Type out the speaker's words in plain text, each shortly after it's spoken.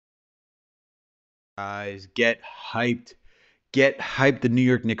Guys, get hyped. Get hyped. The New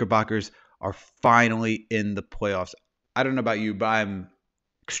York Knickerbockers are finally in the playoffs. I don't know about you, but I'm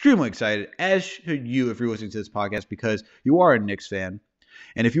extremely excited, as should you if you're listening to this podcast, because you are a Knicks fan.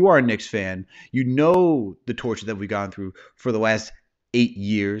 And if you are a Knicks fan, you know the torture that we've gone through for the last 8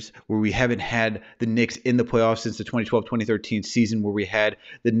 years, where we haven't had the Knicks in the playoffs since the 2012-2013 season, where we had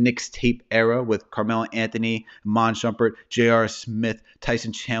the Knicks tape era with Carmelo Anthony, Iman Shumpert, J.R. Smith,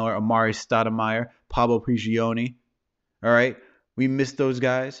 Tyson Chandler, Amari Stoudemire, Pablo Prigioni. All right, we missed those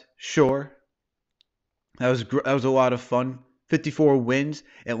guys. Sure, that was a lot of fun. 54 wins.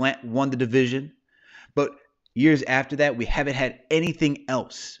 Atlanta won the division, but years after that, we haven't had anything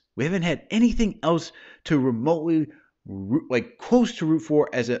else. We haven't had anything else to remotely close to root for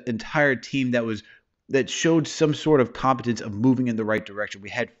as an entire team that showed some sort of competence of moving in the right direction. We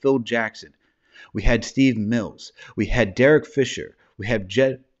had Phil Jackson, we had Steve Mills, we had Derek Fisher, we had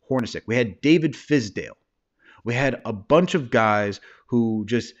Jed Hornacek, we had David Fizdale. We had a bunch of guys who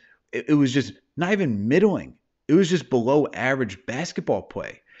it was just not even middling. It was just below average basketball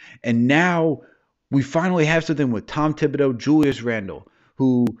play. And now we finally have something with Tom Thibodeau, Julius Randle,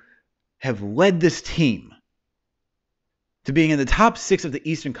 who have led this team to being in the top 6 of the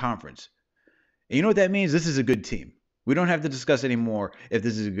Eastern Conference. And you know what that means? This is a good team. We don't have to discuss anymore if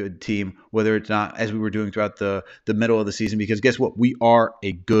this is a good team, whether it's not, as we were doing throughout the middle of the season, because guess what? We are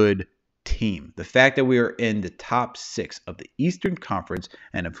a good team. The fact that we are in the top 6 of the Eastern Conference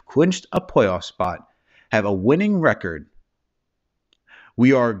and have clinched a playoff spot, have a winning record,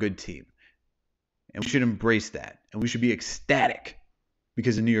 we are a good team. And we should embrace that. And we should be ecstatic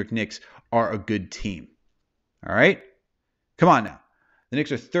because the New York Knicks are a good team. All right? Come on now. The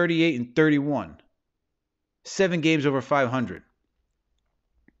Knicks are 38-31. 7 games over 500.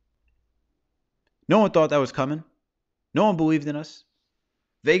 No one thought that was coming. No one believed in us.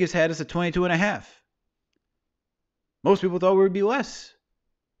 Vegas had us at 22.5. Most people thought we would be less.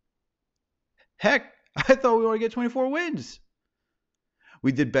 Heck, I thought we were going to get 24 wins.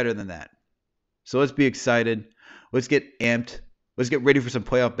 We did better than that. So let's be excited. Let's get amped. Let's get ready for some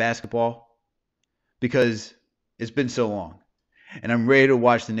playoff basketball because it's been so long. And I'm ready to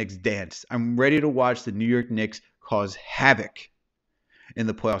watch the Knicks dance. I'm ready to watch the New York Knicks cause havoc in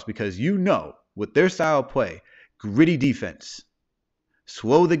the playoffs because you know, with their style of play, gritty defense,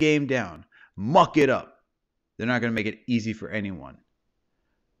 slow the game down, muck it up, they're not going to make it easy for anyone.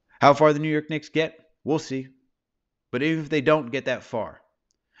 How far the New York Knicks get, we'll see. But even if they don't get that far,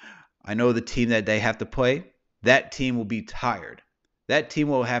 I know the team that they have to play, that team will be tired. That team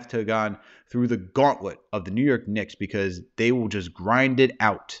will have to have gone through the gauntlet of the New York Knicks because they will just grind it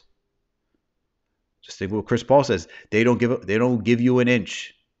out. Just think what Chris Paul says. They don't give you an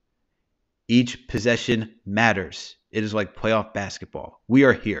inch. Each possession matters. It is like playoff basketball. We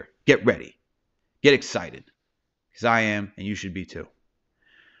are here. Get ready. Get excited. Because I am, and you should be too.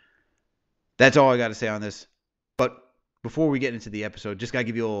 That's all I got to say on this. But before we get into the episode, just got to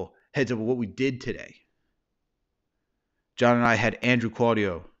give you a little heads up of what we did today. John and I had Andrew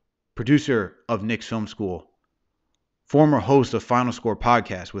Claudio, producer of Knicks Film School, former host of Final Score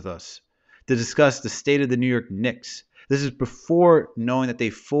podcast with us, to discuss the state of the New York Knicks. This is before knowing that they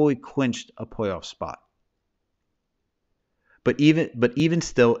fully clinched a playoff spot. But even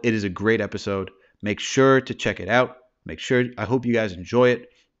still, it is a great episode. Make sure to check it out. I hope you guys enjoy it.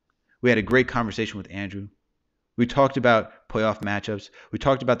 We had a great conversation with Andrew. We talked about playoff matchups. We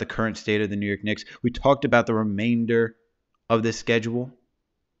talked about the current state of the New York Knicks. We talked about the remainder of this schedule.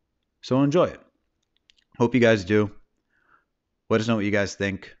 So enjoy it. Hope you guys do. Let us know what you guys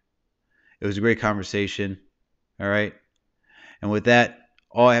think. It was a great conversation. All right. And with that,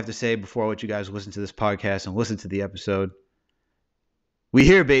 all I have to say before I let you guys listen to this podcast and listen to the episode, we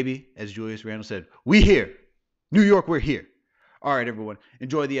here, baby, as Julius Randle said. We here. New York, we're here. All right, everyone.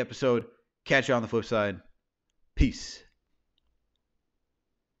 Enjoy the episode. Catch you on the flip side. Peace.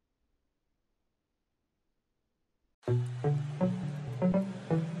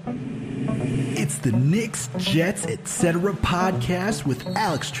 It's the Knicks, Jets, etc. podcast with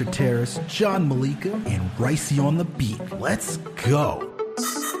Alex Trateris, John Malika, and Ricey on the beat. Let's go.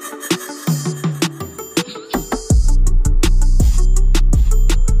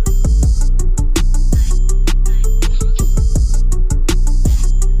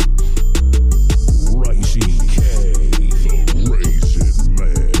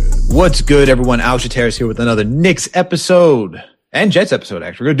 What's good, everyone? Alex Trateris here with another Knicks episode and Jets episode,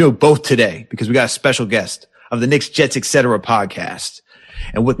 actually. We're going to do it both today because we got a special guest of the Knicks, Jets, etc. podcast.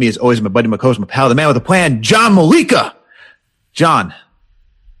 And with me, as always, my buddy, my coach, my pal, the man with a plan, John Malika. John,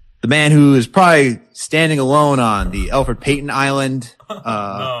 the man who is probably standing alone on the Alfred Payton Island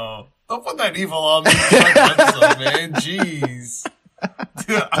No. Don't put that evil on me for my episode, man. Jeez.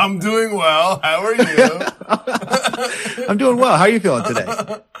 I'm doing well. How are you? I'm doing well. How are you feeling today?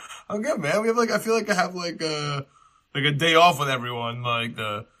 I'm good, man. I feel like I have like a day off with everyone. Like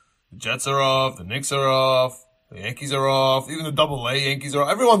the Jets are off, the Knicks are off, the Yankees are off, even the AA Yankees are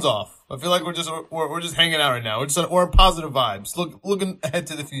off. Everyone's off. I feel like we're just hanging out right now. We're positive vibes. Looking ahead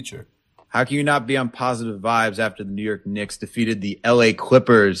to the future. How can you not be on positive vibes after the New York Knicks defeated the LA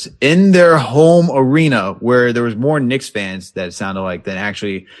Clippers in their home arena, where there was more Knicks fans that it sounded like than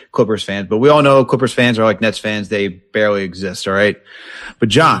actually Clippers fans? But we all know Clippers fans are like Nets fans. They barely exist. All right. But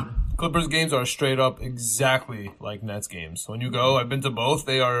John, Clippers games are straight up exactly like Nets games. When you go, I've been to both.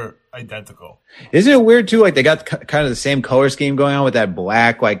 They are identical. Isn't it weird too? Like they got kind of the same color scheme going on with that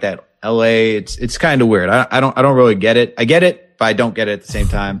black, like that LA. It's kind of weird. I don't really get it. I get it, but I don't get it at the same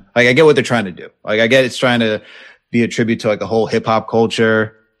time. Like I get what they're trying to do. Like I get it's trying to be a tribute to like the whole hip hop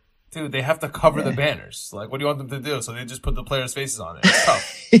culture. Dude, they have to cover the banners. Like what do you want them to do? So they just put the players' faces on it. It's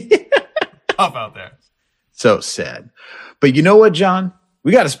tough. Tough out there. So sad. But you know what, John?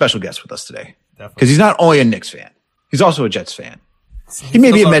 We got a special guest with us today. Because he's not only a Knicks fan, he's also a Jets fan. He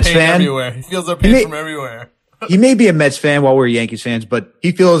may be a Mets fan. Everywhere. He feels our pain from everywhere. He may be a Mets fan while we're Yankees fans, but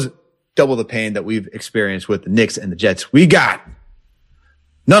he feels double the pain that we've experienced with the Knicks and the Jets. We got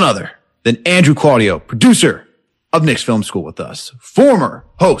none other than Andrew Claudio, producer of Knicks Film School with us, former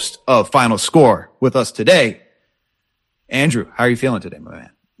host of Final Score with us today. Andrew, how are you feeling today, my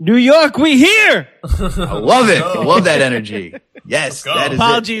man? New York, we here. I love it. I love that energy. Yes, that is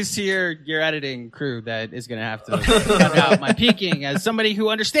Apologies to your editing crew that is going to have to cut out my peaking. As somebody who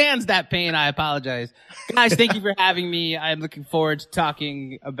understands that pain, I apologize. Guys, thank you for having me. I'm looking forward to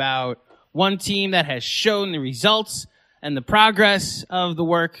talking about one team that has shown the results and the progress of the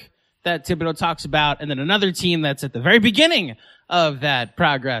work that Thibodeau talks about, and then another team that's at the very beginning of that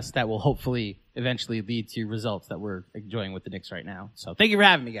progress that will hopefully eventually lead to results that we're enjoying with the Knicks right now. So thank you for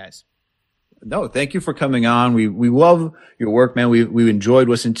having me, guys. No, thank you for coming on. We love your work, man. We enjoyed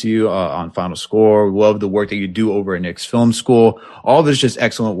listening to you on Final Score. We love the work that you do over at Knicks Film School. All of it is just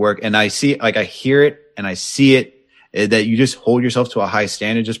excellent work. And I hear it and I see it, that you just hold yourself to a high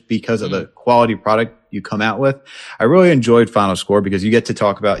standard just because of the quality product you come out with. I really enjoyed Final Score because you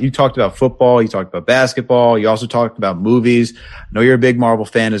talked about football, you talked about basketball, you also talked about movies. I know you're a big Marvel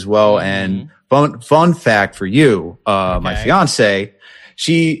fan as well. And fun fact for you, my fiance,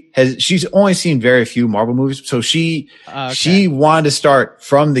 she's only seen very few Marvel movies. So she wanted to start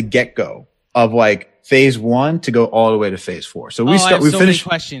from the get-go of like phase 1 to go all the way to phase 4. So we finished many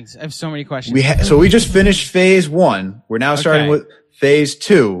questions. I have so many questions. So we just finished phase 1. We're now starting with phase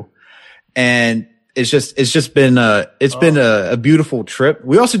 2. And it's been a beautiful trip.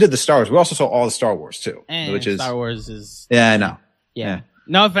 We also did the Star Wars. We also saw all the Star Wars too, which is Star Wars is. Yeah, I know. Yeah.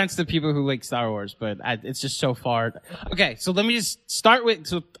 No offense to people who like Star Wars, but it's just so far. Okay, so let me just start with.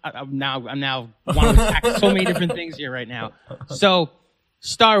 So I'm now wanting to attack so many different things here right now. So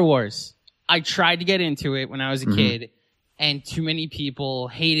Star Wars, I tried to get into it when I was a kid, and too many people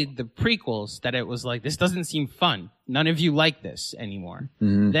hated the prequels. That it was like, this doesn't seem fun. None of you like this anymore.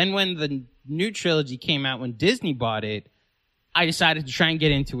 Then when the new trilogy came out, when Disney bought it, I decided to try and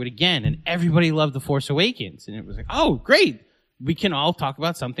get into it again, and everybody loved The Force Awakens, and it was like, oh, great. We can all talk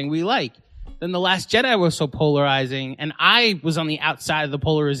about something we like. Then The Last Jedi was so polarizing, and I was on the outside of the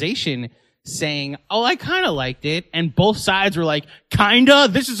polarization saying, oh, I kind of liked it. And both sides were like, kinda?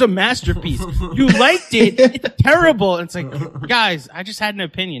 This is a masterpiece. You liked it. It's terrible. And it's like, guys, I just had an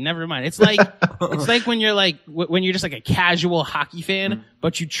opinion. Never mind. It's like when you're just like a casual hockey fan,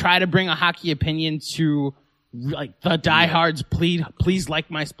 but you try to bring a hockey opinion to like the diehards, please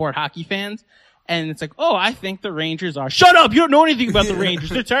like my sport hockey fans. And it's like, oh, I think the Rangers are. Shut up! You don't know anything about the Rangers.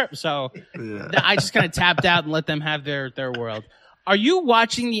 They're terrible. So I just kind of tapped out and let them have their world. Are you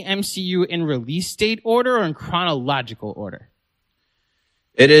watching the MCU in release date order or in chronological order?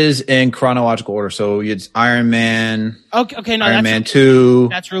 It is in chronological order. So it's Iron Man. Okay, no, Iron Man 2.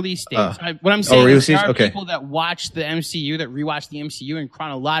 That's release date. What I'm saying is there are okay. people that watch the MCU, that rewatch the MCU in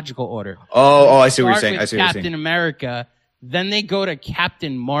chronological order. Oh, I see what you're saying. I see what you're saying. Captain America, then they go to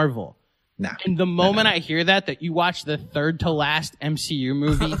Captain Marvel. Nah. And the moment I hear that you watch the third to last MCU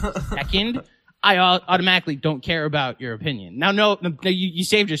movie second, I automatically don't care about your opinion. Now, no, you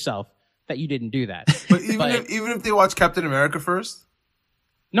saved yourself that you didn't do that. But even if they watch Captain America first?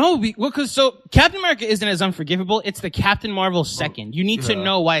 No, because Captain America isn't as unforgivable. It's the Captain Marvel second. You need to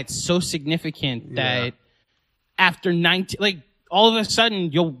know why it's so significant that after 19, like all of a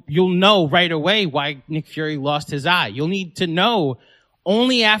sudden you'll know right away why Nick Fury lost his eye. You'll need to know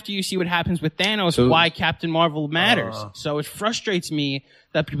only after you see what happens with Thanos why Captain Marvel matters. So it frustrates me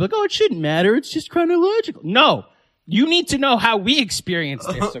that people are like, oh, it shouldn't matter. It's just chronological. No. You need to know how we experience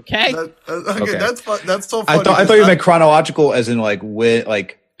this, okay? Okay, that's fun. That's so funny. I thought you meant chronological as in like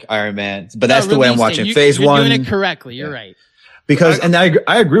Iron Man, but that's the way I'm watching Phase You're 1. doing it correctly. You're right. Because, and I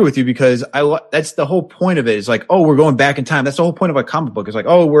agree with you because that's the whole point of it. It's like, oh, we're going back in time. That's the whole point of a comic book. It's like,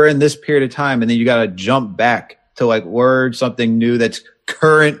 oh, we're in this period of time. And then you got to jump back to like word something new that's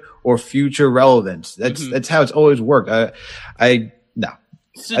current or future relevance. That's how it's always worked. No.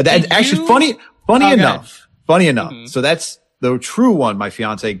 So That's actually funny enough. Funny enough. Mm-hmm. So that's the true one my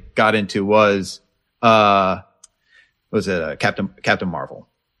fiance got into was, Captain Marvel.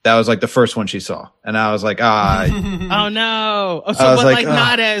 That was like the first one she saw. And I was like, oh no. Oh, so, but like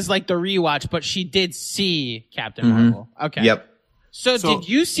not as like the rewatch, but she did see Captain Marvel. Okay. Yep. So did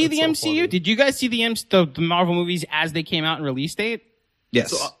you see the so MCU? funny. Did you guys see the Marvel movies as they came out in release date?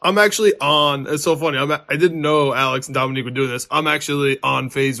 Yes. So I'm actually on. It's so funny. I didn't know Alex and Dominique would do this. I'm actually on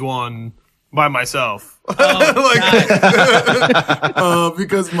Phase 1 by myself.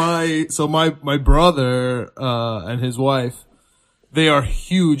 Because my brother and his wife, they are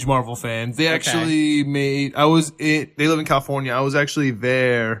huge Marvel fans. They actually they live in California. I was actually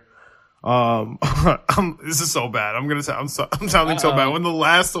there. This is so bad. I'm sounding so bad. When the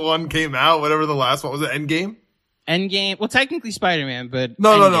last one came out, whatever the last one was, it Endgame? Endgame. Well, technically Spider-Man, but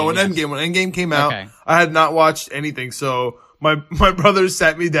No. When yes. Endgame came out, Okay. I had not watched anything. So my brother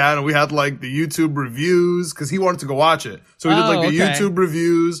sat me down and we had like the YouTube reviews because he wanted to go watch it. So we did like the YouTube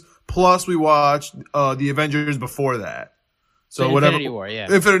reviews plus we watched the Avengers before that. So whatever.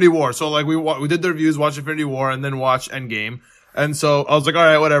 Infinity War. So like we did the reviews, watched Infinity War, and then watched Endgame. And so I was like, all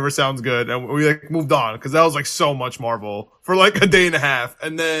right, whatever, sounds good. And we like moved on because that was like so much Marvel for like a day and a half.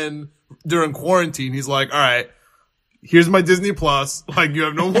 And then during quarantine, he's like, all right, here's my Disney Plus. Like you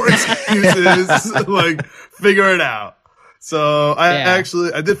have no more excuses. Like figure it out. So I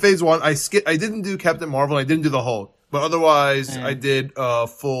did Phase 1. I didn't do Captain Marvel. I didn't do the Hulk, but otherwise I did,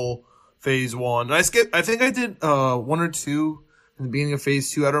 full Phase 1. And I think I did, 1 or 2 in the beginning of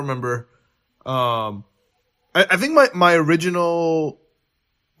Phase 2. I don't remember. I think my original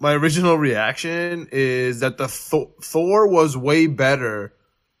reaction is that the Thor was way better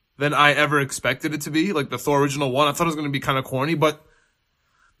than I ever expected it to be. Like the Thor original 1, I thought it was going to be kind of corny, but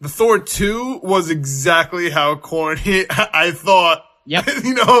the Thor 2 was exactly how corny I thought,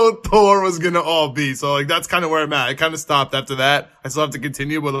 Thor was going to all be. So like that's kind of where I'm at. I kind of stopped after that. I still have to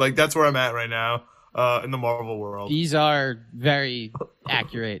continue, but like that's where I'm at right now, in the Marvel world. These are very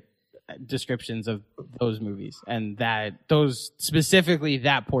accurate descriptions of those movies and those specifically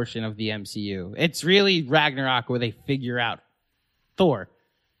that portion of the MCU. It's really Ragnarok where they figure out Thor.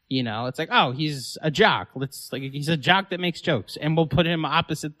 You know, it's like, oh, he's a jock. He's a jock that makes jokes, and we'll put him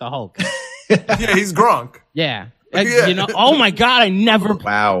opposite the Hulk. Yeah, he's Gronk. Yeah. You know, oh my God, I never.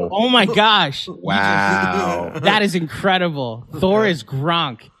 Wow. Oh my gosh. Wow. That is incredible. Thor is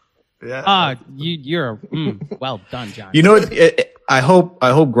Gronk. Yeah. You're well done, John. You know what? I hope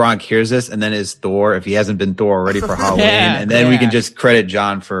Gronk hears this and then is Thor if he hasn't been Thor already for Halloween, and then we can just credit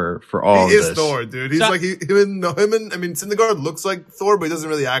John for all of this. He is Thor, dude. He's like him and I mean, Syndergaard looks like Thor, but he doesn't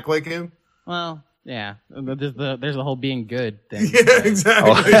really act like him. Well, yeah. There's the whole being good thing. Yeah,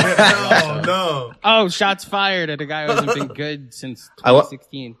 exactly. Oh no. Oh, shots fired at a guy who hasn't been good since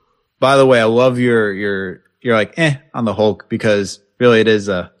 2016. By the way, I love you're like on the Hulk because really it is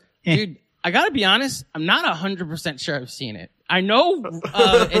Dude, I gotta be honest, I'm not 100% sure I've seen it. I know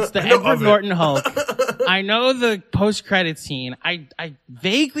it's the Edward Norton Hulk. I know the post-credit scene. I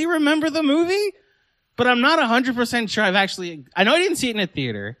vaguely remember the movie, but I'm not 100% sure I've actually... I know I didn't see it in a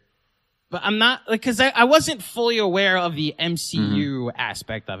theater, but I'm not... because I wasn't fully aware of the MCU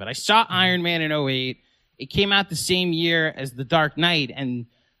aspect of it. I saw Iron Man in 2008. It came out the same year as The Dark Knight, and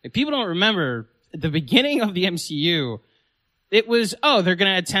if people don't remember, at the beginning of the MCU... it was, they're going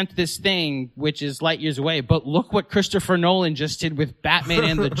to attempt this thing, which is light years away, but look what Christopher Nolan just did with Batman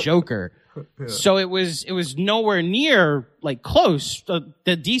and the Joker. Yeah. So it was nowhere near, like, close. The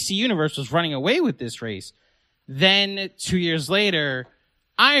DC universe was running away with this race. Then 2 years later,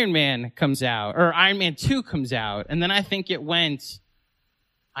 Iron Man comes out, or Iron Man 2 comes out, and then I think it went,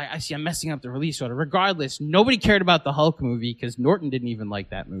 I see I'm messing up the release order. Regardless, nobody cared about the Hulk movie because Norton didn't even like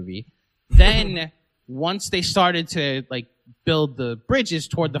that movie. Then, once they started to, like, build the bridges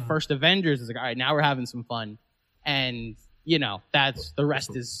toward the first Avengers, it's like, all right, now we're having some fun. And, you know, the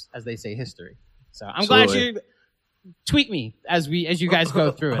rest is, as they say, history. So I'm glad you tweet me as you guys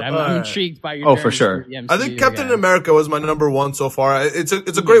go through it. I'm intrigued by your journey for sure. through the MCU, I think Captain America was my number 1 so far. It's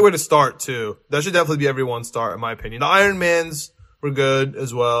a great way to start too. That should definitely be everyone's start in my opinion. The Iron Mans were good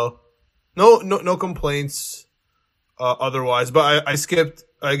as well. No complaints. otherwise. But I skipped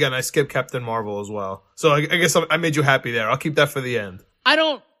Captain Marvel as well. So I guess I made you happy there. I'll keep that for the end. I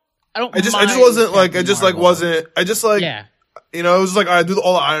just wasn't like, yeah. You know, it was like, all right, do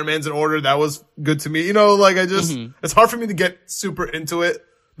all the Iron Mans in order. That was good to me. You know, like it's hard for me to get super into it.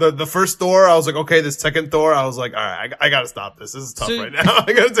 The first Thor, I was like, okay, the second Thor, I was like, all right, I gotta stop this. This is tough right now.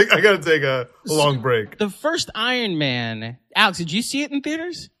 I gotta take a long break. The first Iron Man, Alex, did you see it in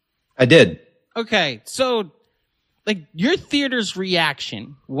theaters? I did. Okay, so like your theater's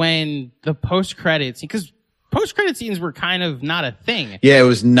reaction when the post-credits, because post-credit scenes were kind of not a thing. Yeah, it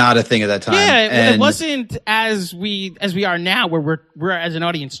was not a thing at that time. Yeah, it wasn't as we are now, where we're as an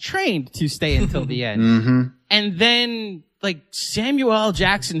audience trained to stay until the end. Mm-hmm. And then like Samuel L.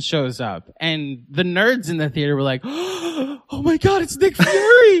 Jackson shows up, and the nerds in the theater were like, "Oh my God, it's Nick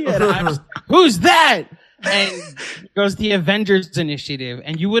Fury!" And I was, "Who's that?" And it goes the Avengers Initiative,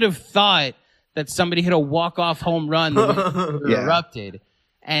 and you would have thought that somebody hit a walk-off home run that erupted.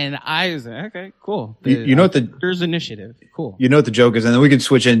 And I was like, okay, cool. You know what the Avengers Initiative, cool. You know what the joke is, and then we can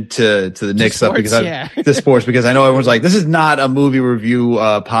switch into the Knicks stuff because the sports, because I know everyone's like, this is not a movie review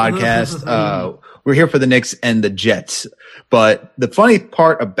podcast. We're here for the Knicks and the Jets. But the funny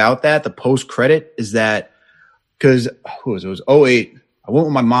part about that, the post credit, is that because it was 08. I went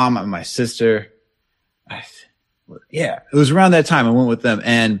with my mom and my sister. It was around that time. I went with them,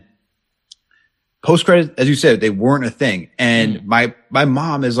 and post credit, as you said, they weren't a thing. And my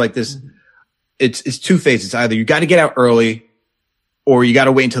mom is like this. It's two phases. It's either you got to get out early, or you got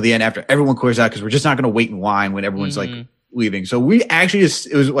to wait until the end after everyone clears out, because we're just not going to wait in line when everyone's like leaving. So we actually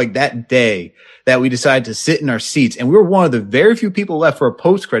it was like that day that we decided to sit in our seats, and we were one of the very few people left for a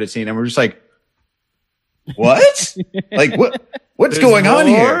post credit scene, and we're just like, what? Like what's going on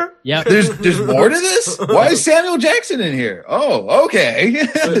here? Yeah. There's more to this? Why is Samuel Jackson in here? Oh, okay.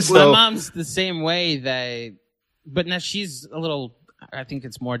 My mom's the same way but now she's a little, I think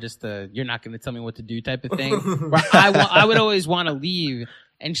it's more just you're not going to tell me what to do type of thing. Where I would always want to leave,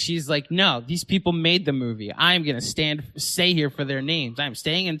 and she's like, no, these people made the movie. I'm going to stay here for their names. I'm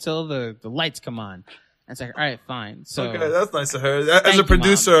staying until the lights come on. And it's like, all right, fine. So okay, that's nice of her. As a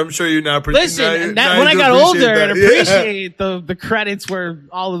producer, I'm sure you now appreciate. Listen, when I got older and appreciate the credits where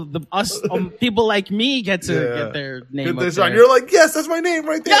all of us people like me get to get their name up there. You're like, yes, that's my name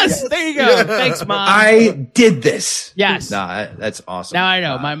right there. Yes, there you go. Thanks, Mom. I did this. Yes. Nah, that's awesome. Now I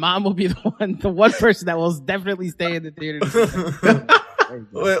know. My mom will be the one person that will definitely stay in the theater.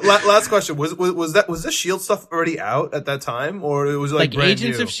 Wait, last question. Was the Shield stuff already out at that time, or it was like brand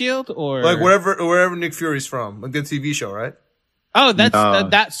Agents new? of Shield, or like wherever Nick Fury's from, like the TV show, right? Oh,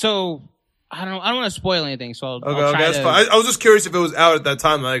 that's so. I don't want to spoil anything, so I'll try that's to. fine. I was just curious if it was out at that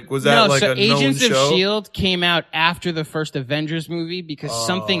time. Like, was that like a Agents known of show? Shield came out after the first Avengers movie because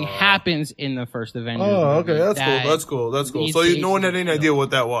something happens in the first Avengers. Oh, okay, movie that's cool. So no one had any idea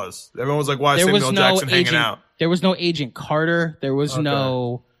what that was. Everyone was like, "Why is there Samuel Jackson hanging out?" There was no Agent Carter. There was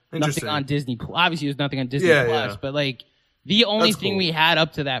nothing on Disney. Obviously, there was nothing on Disney Plus. But like the only thing we had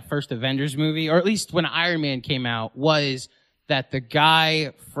up to that first Avengers movie, or at least when Iron Man came out, was that the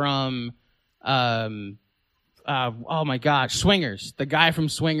guy from oh my gosh, Swingers. The guy from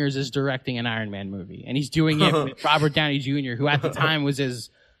Swingers is directing an Iron Man movie, and he's doing it with Robert Downey Jr., who at the time was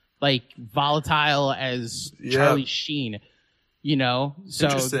as like volatile as Charlie Sheen. You know, so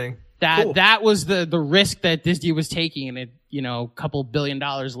interesting. That was the risk that Disney was taking, and it, a couple $1 billion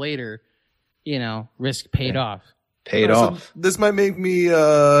later, risk paid off. Paid off. So this might make me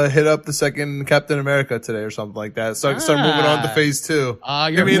hit up the second Captain America today or something like that. So I can start moving on to phase 2.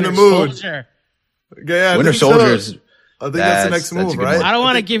 You're in the mood. Soldier. Yeah, Winter Soldiers. I think that's the next move, right? I don't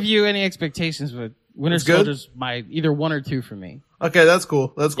want to give you any expectations, but Winter Soldier's either 1 or 2 for me. Okay, that's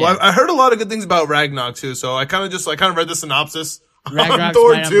cool. Yeah. I heard a lot of good things about Ragnarok too, so I kind of read the synopsis. Ragnarok's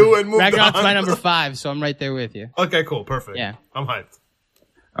Thor 2 and moved Ragnarok's on. my number 5, so I'm right there with you. Okay, cool, perfect. Yeah, I'm hyped.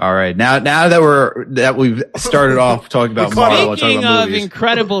 All right, now that we've started off talking about Marvel, speaking of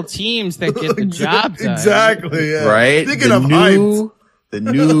incredible teams that get the job done, exactly, yeah. Right? Speaking of hyped. The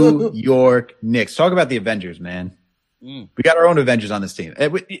New York Knicks. Talk about the Avengers, man. We got our own Avengers on this team.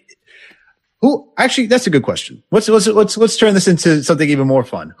 Who actually? That's a good question. Let's turn this into something even more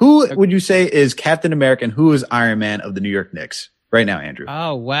fun. Who would you say is Captain America and who is Iron Man of the New York Knicks right now, Andrew?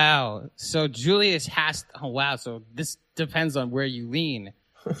 Oh wow! So Julius has. Oh wow! So this depends on where you lean,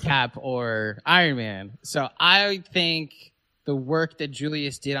 Cap or Iron Man. So I think the work that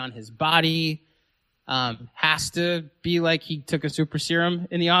Julius did on his body has to be like he took a super serum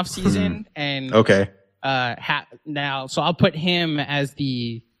in the off season and okay. Now, so I'll put him as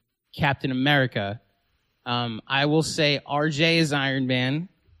the Captain America. I will say RJ is Iron Man.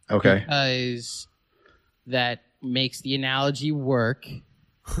 Okay. Because that makes the analogy work,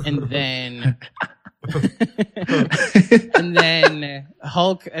 and then and then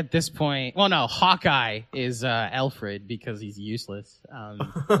Hulk at this point. Well, no, Hawkeye is Alfred because he's useless.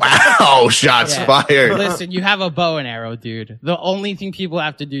 Wow, shots fired. Listen, you have a bow and arrow, dude. The only thing people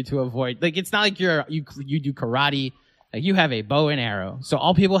have to do to avoid, like, it's not like you do karate. Like, you have a bow and arrow. So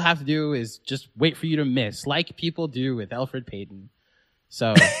all people have to do is just wait for you to miss, like people do with Alfred Payton.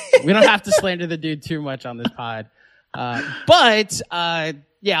 So we don't have to slander the dude too much on this pod. But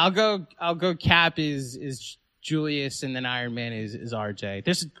yeah, I'll go Cap is Julius, and then Iron Man is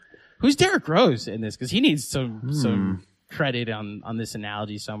RJ. Who's Derrick Rose in this? Because he needs some credit on this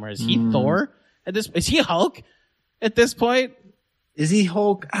analogy somewhere. Is he Thor at this? Is he Hulk at this point? Is he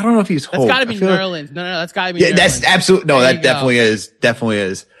Hulk? I don't know if he's Hulk. That's got to be Nerlens. No, that's got to be. Yeah, Nerlens. that's absolutely no. That definitely is. Definitely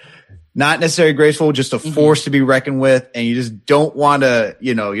is. Not necessarily graceful, just a force to be reckoned with, and you just don't want to.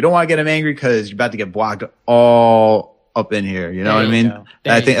 You don't want to get him angry because you're about to get blocked all up in here. You know what I mean?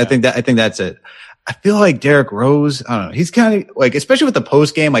 I think that's it. I feel like Derrick Rose. I don't know. He's kind of like, especially with the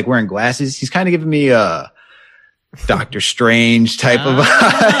post game, like wearing glasses. He's kind of giving me Doctor Strange type of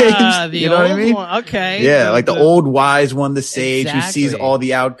vibes. You know what I mean? Okay. Yeah, like the old wise one, the sage who sees all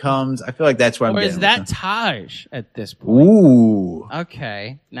the outcomes. I feel like that's where I'm getting. Or is that Taj at this point? Ooh.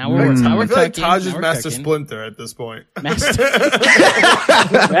 Okay. Now we're I talking. feel like Taj is Master Splinter at this point. Now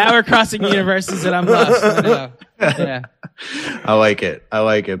we're crossing universes and I'm lost. No. Yeah. I like it.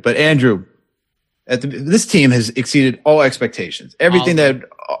 But Andrew, this team has exceeded all expectations. Everything that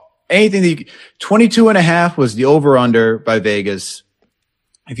 22.5 was the over-under by Vegas.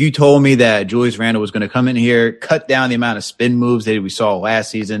 If you told me that Julius Randle was going to come in here, cut down the amount of spin moves that we saw last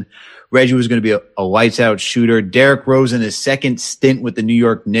season, Reggie was going to be a lights-out shooter, Derrick Rose in his second stint with the New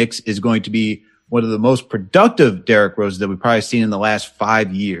York Knicks is going to be one of the most productive Derrick Roses that we've probably seen in the last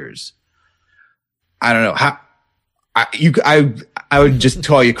 5 years. I don't know how. I would just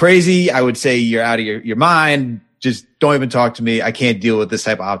call you crazy. I would say you're out of your mind. Just don't even talk to me. I can't deal with this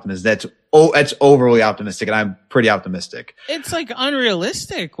type of optimism. That's overly optimistic, and I'm pretty optimistic. It's like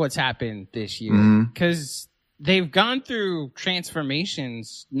unrealistic what's happened this year because they've gone through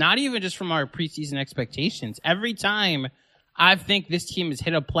transformations, not even just from our preseason expectations. Every time I think this team has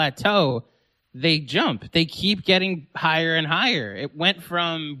hit a plateau, they jump. They keep getting higher and higher. It went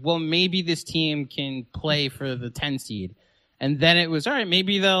from, well, maybe this team can play for the 10 seed. And then it was, all right,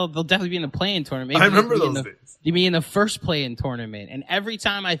 maybe they'll definitely be in the play-in tournament. Maybe I remember those days. You mean in the first play-in tournament. And every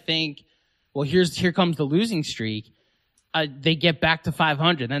time I think, well, here comes the losing streak, they get back to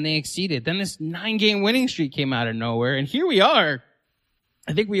 500. Then they exceeded. Then this 9-game winning streak came out of nowhere. And here we are.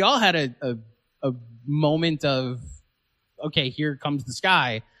 I think we all had a moment of, okay, here comes the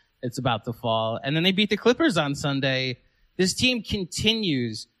sky. It's about to fall. And then they beat the Clippers on Sunday. This team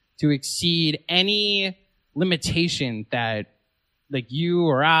continues to exceed any limitation that like you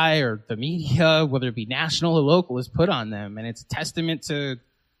or I or the media, whether it be national or local, has put on them. And it's a testament to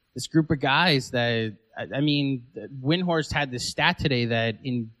this group of guys that, I mean, Windhorst had this stat today that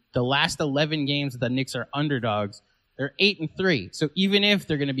in the last 11 games the Knicks are underdogs, they're 8-3. So even if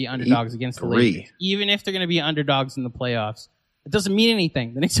they're going to be underdogs against the Lakers, even if they're going to be underdogs in the playoffs, it doesn't mean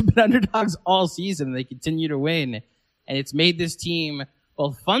anything. The Knicks have been underdogs all season. They continue to win. And it's made this team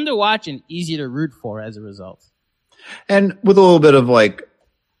both fun to watch and easy to root for as a result. And with a little bit of like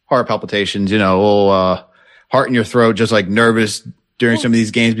heart palpitations, a little heart in your throat, just like nervous during some of these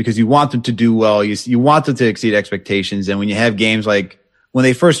games because you want them to do well. You want them to exceed expectations. And when you have games like when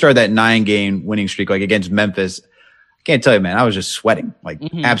they first started that 9-game winning streak, like against Memphis, I can't tell you, man, I was just sweating, like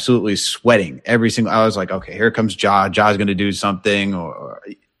absolutely sweating I was like, okay, here comes Ja. Ja's going to do something. Or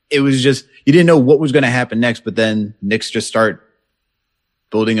it was just, you didn't know what was going to happen next, but then Knicks just start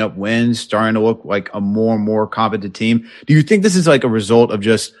building up wins, starting to look like a more and more competent team. Do you think this is like a result of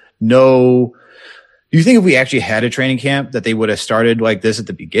just do you think if we actually had a training camp that they would have started like this at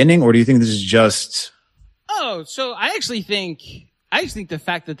the beginning? Or do you think this is just? Oh, so I actually think the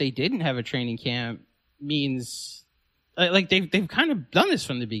fact that they didn't have a training camp means like they've kind of done this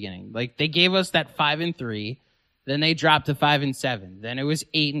from the beginning. Like they gave us that 5-3, then they dropped to 5-7, then it was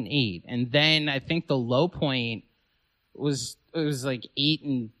 8-8. And then I think the low point was like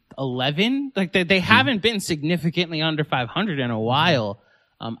 8-11. Like they haven't been significantly under 500 in a while.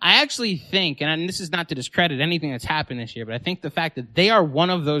 I actually think, and this is not to discredit anything that's happened this year, but I think the fact that they are one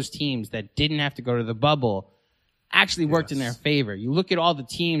of those teams that didn't have to go to the bubble actually worked in their favor. You look at all the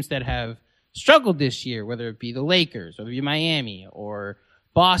teams that have struggled this year, whether it be the Lakers, whether it be Miami or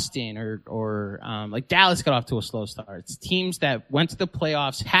Boston or like Dallas got off to a slow start. It's teams that went to the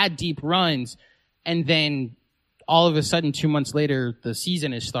playoffs, had deep runs, and then all of a sudden 2 months later, the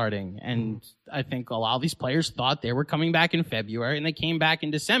season is starting. And I think a lot of these players thought they were coming back in February and they came back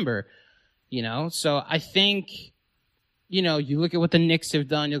in December, So I think, you look at what the Knicks have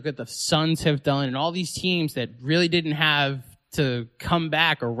done, you look at the Suns have done, and all these teams that really didn't have to come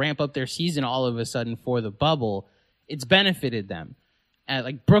back or ramp up their season all of a sudden for the bubble, it's benefited them.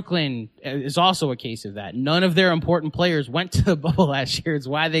 Like Brooklyn is also a case of that. None of their important players went to the bubble last year. It's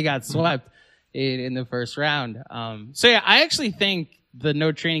why they got swept in the first round. So yeah, I actually think the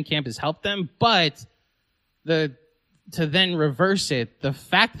no training camp has helped them, but to then reverse it, the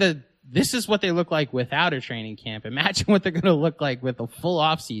fact that this is what they look like without a training camp. Imagine what they're going to look like with a full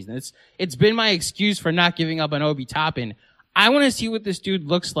off season. It's been my excuse for not giving up on Obi Toppin. I want to see what this dude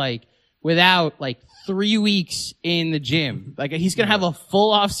looks like without 3 weeks in the gym. He's going to have a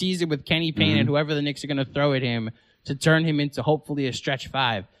full off season with Kenny Payne and whoever the Knicks are going to throw at him to turn him into hopefully a stretch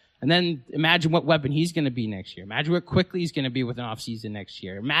five. And then imagine what weapon he's going to be next year. Imagine what quickly he's going to be with an off season next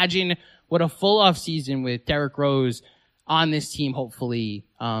year. Imagine what a full off season with Derrick Rose on this team hopefully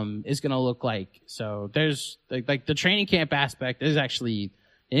is going to look like. So there's the training camp aspect is actually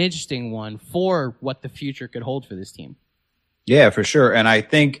an interesting one for what the future could hold for this team. Yeah, for sure. And I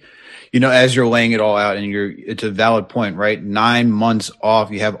think, as you're laying it all out and it's a valid point, right? 9 months off.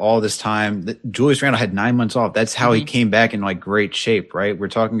 You have all this time. Julius Randle had 9 months off. That's how he came back in great shape, right? We're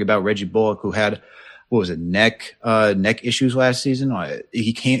talking about Reggie Bullock, who had, neck issues last season.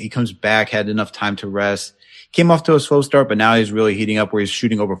 He comes back, had enough time to rest. Came off to a slow start, but now he's really heating up where he's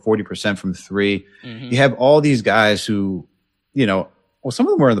shooting over 40% from three. You have all these guys who, some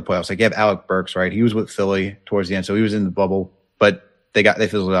of them were in the playoffs. You have Alec Burks, right? He was with Philly towards the end, so he was in the bubble, but they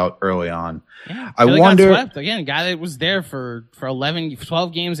fizzled out early on. Yeah, I wonder, got swept. Again, a guy that was there for 11,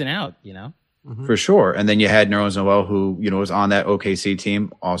 12 games and out, For sure. And then you had Nerlens Noel, who, was on that OKC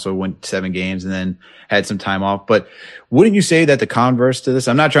team, also went 7 games and then had some time off. But wouldn't you say that the converse to this,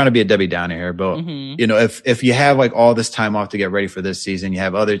 I'm not trying to be a Debbie Downer here, but, if you have all this time off to get ready for this season, you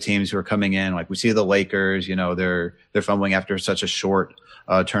have other teams who are coming in, we see the Lakers, they're fumbling after such a short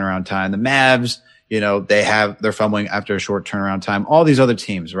turnaround time. The Mavs, they're fumbling after a short turnaround time. All these other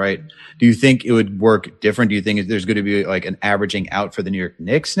teams, right? Do you think it would work different? Do you think there's going to be an averaging out for the New York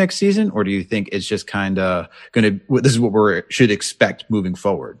Knicks next season? Or do you think it's just kind of this is what we should expect moving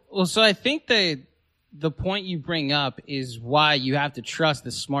forward? Well, so I think that the point you bring up is why you have to trust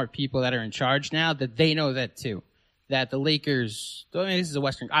the smart people that are in charge now, that they know that too. That the Lakers, this is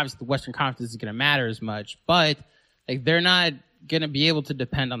obviously the Western Conference isn't going to matter as much, but they're not going to be able to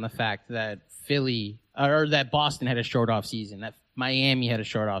depend on the fact that Philly or that Boston had a short off season, that Miami had a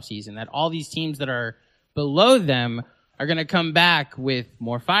short off season, that all these teams that are below them are going to come back with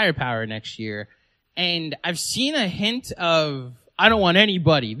more firepower next year. And I've seen a hint of, I don't want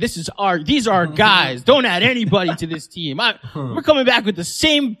anybody. These are our guys. Don't add anybody to this team. We're coming back with the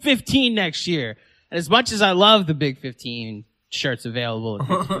same 15 next year. And as much as I love the Big 15 shirts available at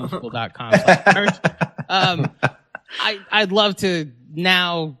BigSchool.com/merch, I'd love to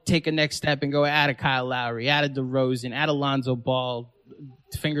now take a next step and go add a Kyle Lowry, add a DeRozan, add a Lonzo Ball,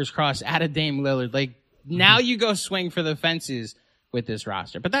 fingers crossed, add a Dame Lillard. Now you go swing for the fences with this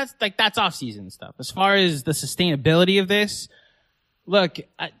roster. But that's off-season stuff. As far as the sustainability of this, look,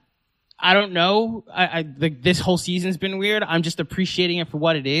 I don't know. This whole season's been weird. I'm just appreciating it for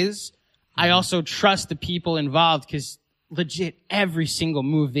what it is. I also trust the people involved because legit every single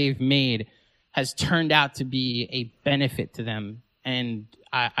move they've made has turned out to be a benefit to them. And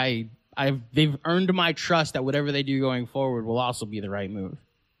they've earned my trust that whatever they do going forward will also be the right move.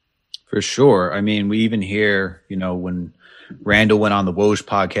 For sure. I mean, we even hear, when Randall went on the Woj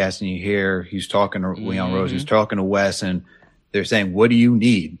podcast and you hear he's talking to Leon Rose, he's talking to Wes, and they're saying, what do you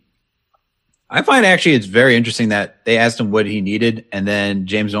need? I find actually it's very interesting that they asked him what he needed, and then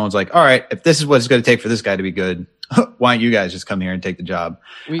James Dolan's like, all right, if this is what it's going to take for this guy to be good, why don't you guys just come here and take the job?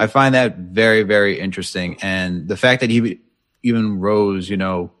 I find that very, very interesting. And the fact that even Rose,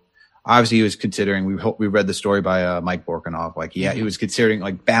 obviously he was considering, we read the story by Mike Borkanoff, he was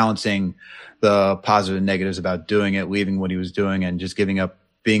considering balancing the positive and negatives about doing it, leaving what he was doing and just giving up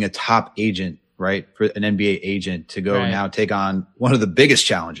being a top agent, right? For an NBA agent to go now take on one of the biggest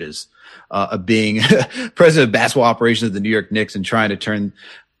challenges of being president of basketball operations of the New York Knicks and trying to turn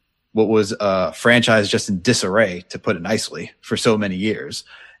what was a franchise just in disarray, to put it nicely, for so many years.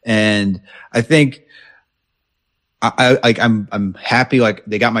 And I think I'm happy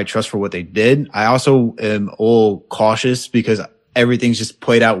they got my trust for what they did. I also am a little cautious because everything's just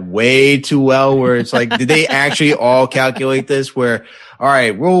played out way too well, where it's like, did they actually all calculate this where, all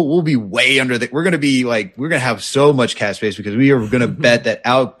right, we'll be way under we're going to have so much cap space because we are going to bet that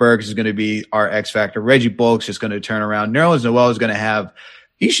Alec Burks is going to be our X factor. Reggie Bullock's just going to turn around. Nerlens Noel is going to have,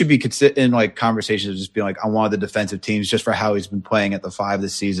 he should be in like conversations of just being like on one of the defensive teams just for how he's been playing at the 5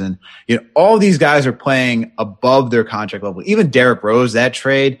 this season. You know, all these guys are playing above their contract level. Even Derrick Rose, that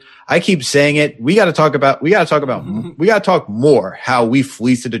trade, I keep saying it. We got to talk more how we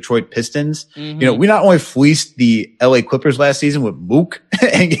fleeced the Detroit Pistons. You know, we not only fleeced the LA Clippers last season with Mook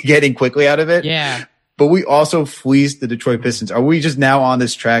and getting quickly out of it. Yeah. But we also fleeced the Detroit Pistons. Are we just now on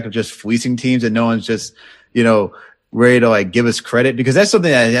this track of just fleecing teams and no one's just, you know, ready to like give us credit? Because that's something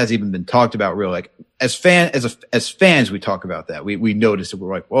that hasn't even been talked about real. Like as fans, we talk about that. We notice it.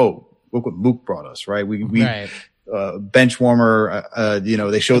 We're like, whoa, look what Mook brought us, right? Right. Bench warmer, you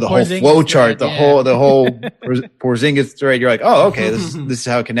know, they show the whole Porzingis flow chart, thread, the whole Porzingis thread. You're like, oh, okay, this is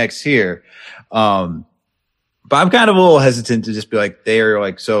how it connects here. But I'm kind of a little hesitant to just be like, they are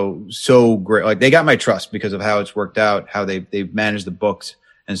like so great. Like they got my trust because of how it's worked out, how they've managed the books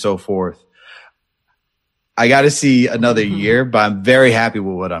and so forth. I got to see another year, but I'm very happy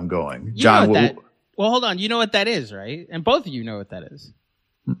with what I'm going. John, well, hold on. You know what that is, right? And both of you know what that is.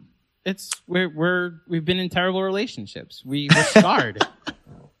 It's we've been in terrible relationships. We're scarred.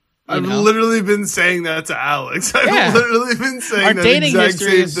 I've literally been saying that to Alex. I've literally been saying our that dating exact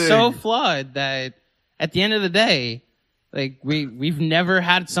history same is thing. so flawed that at the end of the day, like we've never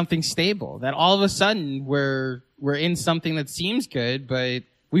had something stable. That all of a sudden we're in something that seems good, but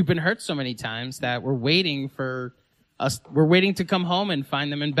we've been hurt so many times that we're waiting to come home and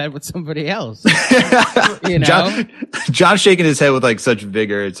find them in bed with somebody else. You know? John's shaking his head with like such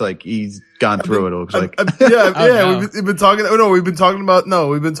vigor. It's like he's gone through it. It looks like. No. We've been talking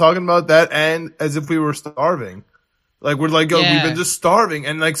about that, and as if we were starving. Like we're like, we've been just starving,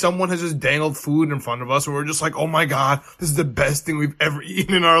 and like someone has just dangled food in front of us, and we're just like, oh my god, this is the best thing we've ever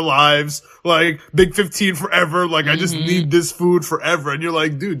eaten in our lives. Like Big 15 forever. Like I just need this food forever, and you're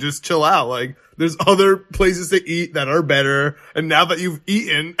like, dude, just chill out. Like there's other places to eat that are better, and now that you've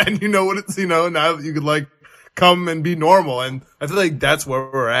eaten and you know what it's, you know, now that you could like come and be normal, and I feel like that's where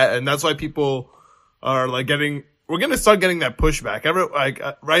we're at, and that's why people are like we're gonna start getting that pushback.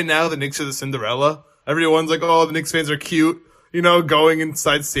 Right now, the Knicks are the Cinderella. Everyone's like, oh, the Knicks fans are cute, you know, going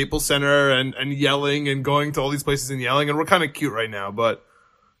inside Staples Center and yelling and going to all these places and yelling. And we're kind of cute right now, but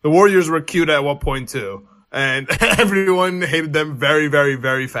the Warriors were cute at one point too. And everyone hated them very, very,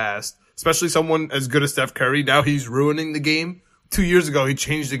 very fast, especially someone as good as Steph Curry. Now he's ruining the game. 2 years ago, he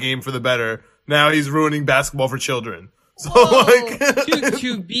changed the game for the better. Now he's ruining basketball for children. So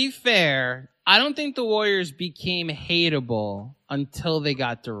to be fair, I don't think the Warriors became hateable until they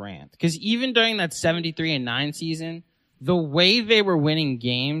got Durant. Because even during that 73-9 season, the way they were winning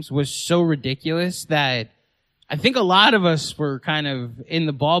games was so ridiculous that I think a lot of us were kind of in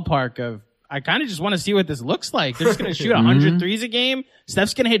the ballpark of, I kind of just want to see what this looks like. They're just going to shoot 100 threes a game.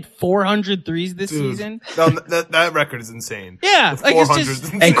 Steph's going to hit 400 threes this season. No, that record is insane. Yeah. Like it's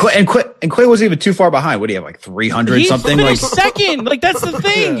just, and Klay wasn't even too far behind. What do you have, like 300 something? He's second. Like that's the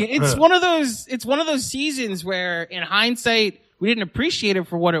thing. It's one of those seasons where in hindsight, we didn't appreciate it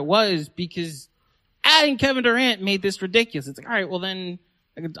for what it was because adding Kevin Durant made this ridiculous. It's like, all right, well then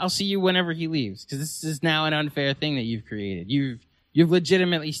I'll see you whenever he leaves because this is now an unfair thing that you've created. You've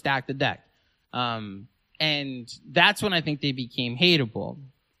legitimately stacked the deck. And that's when I think they became hateable.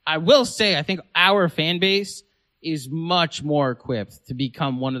 I will say, I think our fan base is much more equipped to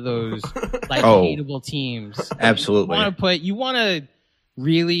become one of those like hateable teams. Absolutely. You want to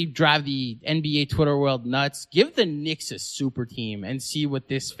really drive the NBA Twitter world nuts. Give the Knicks a super team and see what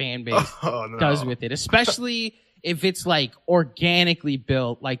this fan base does with it, especially if it's like organically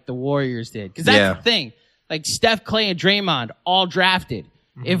built like the Warriors did. Cause that's the thing. Like Steph, Klay, and Draymond all drafted.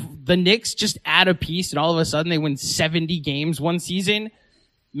 If the Knicks just add a piece and all of a sudden they win 70 games one season,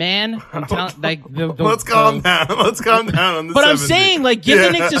 man, I'm telling let's calm down. Let's calm down on this. But 70. I'm saying, like, give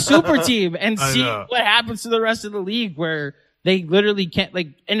the Knicks a super team and see what happens to the rest of the league where they literally can't, like,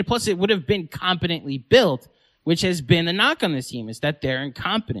 and plus it would have been competently built, which has been a knock on this team, is that they're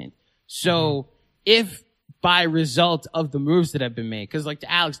incompetent. So if by result of the moves that have been made, because like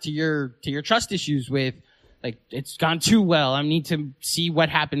to Alex, to your trust issues with, like, it's gone too well, I need to see what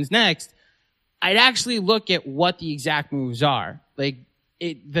happens next, I'd actually look at what the exact moves are. Like,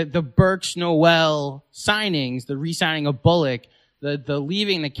 the Burks Noel signings, the re-signing of Bullock, the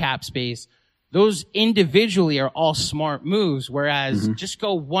leaving the cap space, those individually are all smart moves, whereas just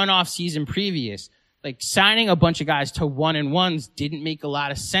go one off season previous. Like, signing a bunch of guys to 1-and-1s didn't make a lot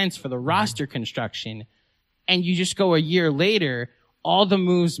of sense for the roster construction. And you just go a year later, all the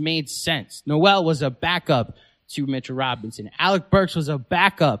moves made sense. Noel was a backup to Mitchell Robinson. Alec Burks was a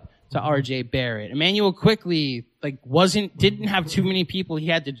backup to RJ Barrett. Emmanuel Quickley, didn't have too many people he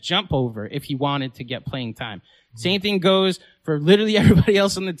had to jump over if he wanted to get playing time. Same thing goes for literally everybody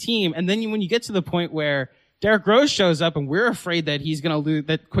else on the team. And then when you get to the point where Derrick Rose shows up and we're afraid that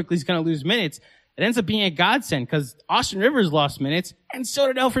that Quickley's gonna lose minutes, it ends up being a godsend because Austin Rivers lost minutes and so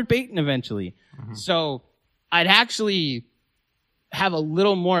did Elfrid Payton eventually. So I actually do have a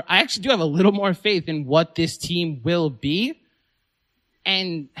little more faith in what this team will be.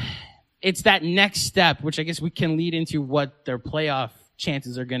 And it's that next step, which I guess we can lead into what their playoff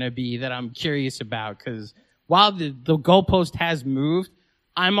chances are going to be, that I'm curious about. Because while the goalpost has moved,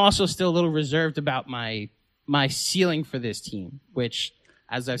 I'm also still a little reserved about my ceiling for this team, which,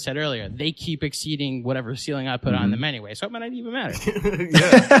 as I said earlier, they keep exceeding whatever ceiling I put on them anyway. So it might not even matter.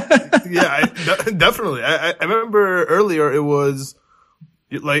 Definitely. I remember earlier it was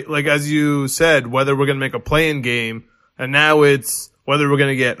like as you said, whether we're going to make a play-in game, and now it's whether we're going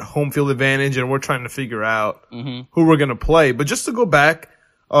to get home field advantage, and we're trying to figure out who we're going to play. But just to go back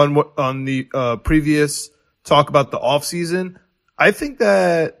on the previous talk about the offseason, I think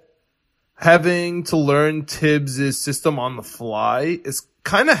that having to learn Tibbs' system on the fly is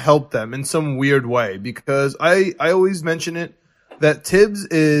kind of helped them in some weird way, because I always mention it that Tibbs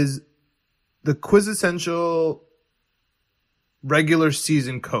is the quintessential regular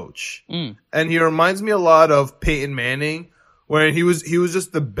season coach. And he reminds me a lot of Peyton Manning, where he was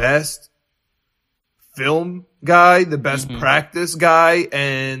just the best film guy, the best practice guy,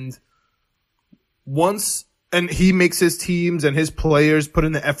 and he makes his teams and his players put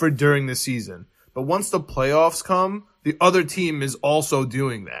in the effort during the season. But once the playoffs come, the other team is also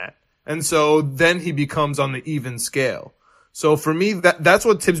doing that. And so then he becomes on the even scale. So for me, that's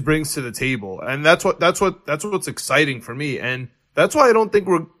what Tibbs brings to the table. And that's what's exciting for me. And that's why I don't think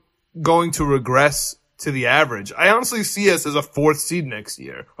we're going to regress to the average. I honestly see us as a 4th seed next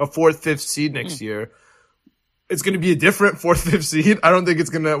year, a 4th, 5th seed next year. It's going to be a different 4th, 5th seed. I don't think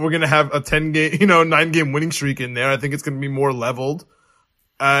we're going to have a 9-game winning streak in there. I think it's going to be more leveled.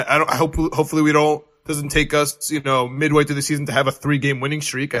 Hopefully doesn't take us, midway through the season to have a 3-game winning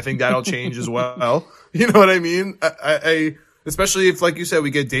streak. I think that'll change as well. You know what I mean? I especially if, like you said, we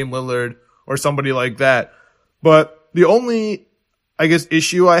get Dame Lillard or somebody like that. But the only, I guess,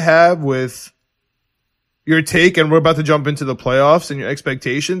 issue I have with your take, and we're about to jump into the playoffs and your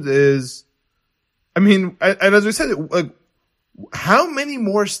expectations, is, and as we said, how many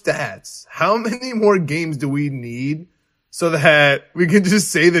more stats, how many more games do we need so that we can just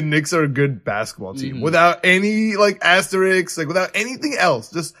say the Knicks are a good basketball team without any asterisks, without anything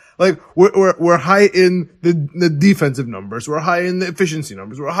else? Just we're high in the defensive numbers, we're high in the efficiency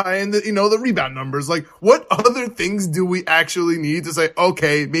numbers, we're high in the rebound numbers. What other things do we actually need to say,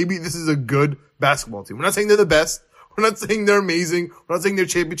 okay, maybe this is a good basketball team? We're not saying they're the best. We're not saying they're amazing. We're not saying they're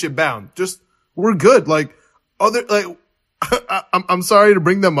championship bound. Just, we're good. I'm sorry to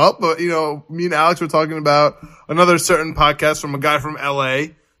bring them up, but me and Alex were talking about another certain podcast from a guy from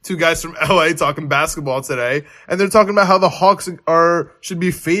LA, 2 guys from LA talking basketball today, and they're talking about how the Hawks should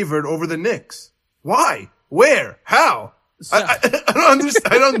be favored over the Knicks. Why? Where? How? I don't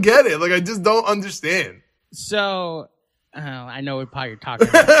understand. I don't get it. I just don't understand. So, I know what part you're talking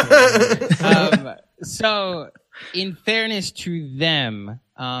about. So, in fairness to them,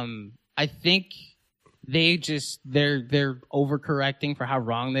 I think they're overcorrecting for how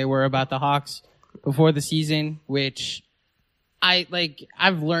wrong they were about the Hawks before the season, which I've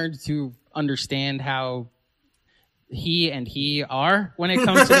learned to understand how he are when it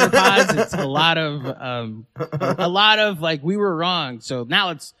comes to their pods. It's a lot of we were wrong, so now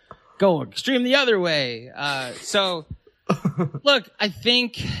let's go extreme the other way. So look, I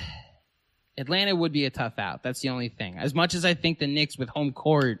think Atlanta would be a tough out. That's the only thing. As much as I think the Knicks with home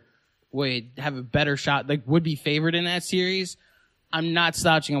court would have a better shot, would be favored in that series, I'm not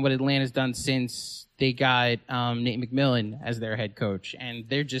slouching on what Atlanta's done since they got Nate McMillan as their head coach, and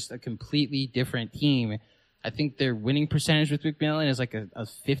they're just a completely different team. I think their winning percentage with McMillan is a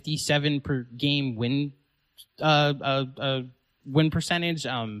 57 per game win percentage.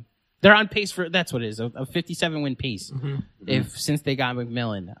 They're on pace for, that's what it is, a 57 win pace since they got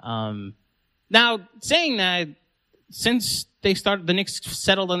McMillan. Now, saying that, since the Knicks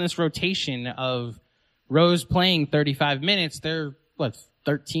settled on this rotation of Rose playing 35 minutes, they're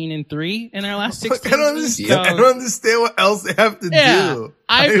 13-3 in their last 16. I don't understand what else they have to do.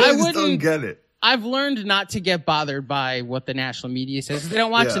 I just don't get it. I've learned not to get bothered by what the national media says. They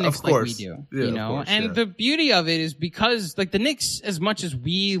don't watch the Knicks like we do, you know? And the beauty of it is because, like, the Knicks, as much as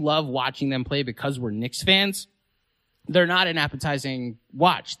we love watching them play because we're Knicks fans, they're not an appetizing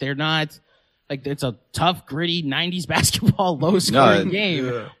watch. They're not, like, it's a tough, gritty 90s basketball, low-scoring game.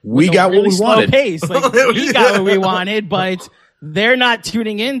 Yeah. We got really what we wanted. Pace. Like, we got what we wanted, but they're not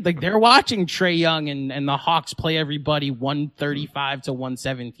tuning in. Like, they're watching Trae Young and the Hawks play everybody 135 to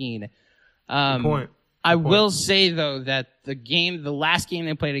 117. I will say though that the last game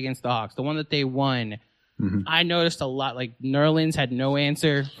they played against the Hawks, the one that they won, I noticed a lot, like Nerlens had no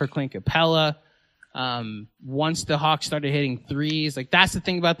answer for Clint Capella. Once the Hawks started hitting threes, like that's the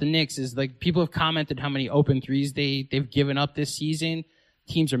thing about the Knicks is like people have commented how many open threes they've given up this season.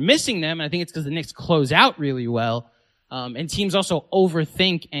 Teams are missing them, and I think it's because the Knicks close out really well. And teams also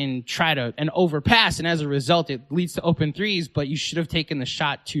overthink and try to overpass, and as a result, it leads to open threes. But you should have taken the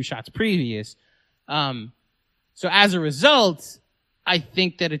shot 2 shots previous. So as a result, I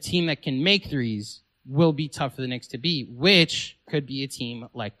think that a team that can make threes will be tough for the Knicks to beat, which could be a team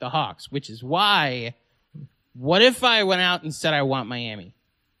like the Hawks. Which is why, what if I went out and said I want Miami?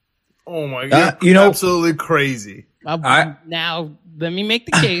 Oh my God! Absolutely crazy. Now let me make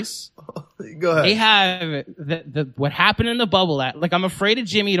the case. Go ahead. They have what happened in the bubble. Like, I'm afraid of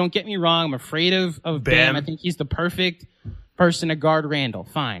Jimmy. Don't get me wrong. I'm afraid of Bam. I think he's the perfect person to guard Randall.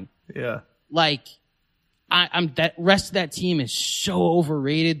 Fine. Yeah. Like, I'm that rest of that team is so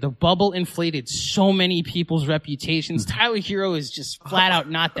overrated. The bubble inflated so many people's reputations. Tyler Hero is just flat out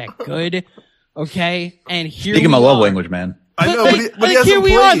not that good. Okay. And here speaking my love language, man. I know, but he here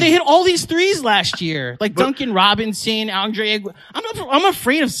we played. are. They hit all these threes last year, like Duncan Robinson, Andre. I'm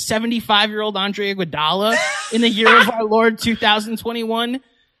afraid of 75-year-old Andre Iguodala in the year of our Lord 2021.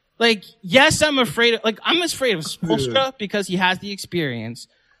 Like, yes, I'm afraid of Spoelstra because he has the experience,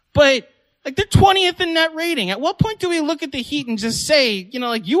 but like they're 20th in net rating. At what point do we look at the Heat and just say, you know,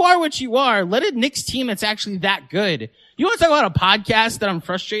 like you are what you are. Let a Knicks team that's actually that good. You want to talk about a podcast that I'm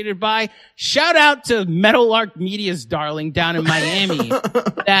frustrated by? Shout out to Meadowlark Media's darling down in Miami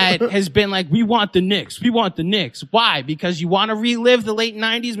that has been like, we want the Knicks. We want the Knicks. Why? Because you want to relive the late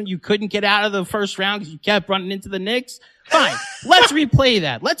 90s when you couldn't get out of the first round because you kept running into the Knicks? Fine. Let's replay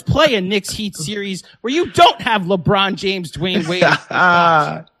that. Let's play a Knicks Heat series where you don't have LeBron James, Dwayne Wade.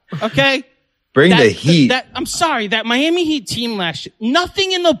 Okay? Bring the heat. I'm sorry, that Miami Heat team last year,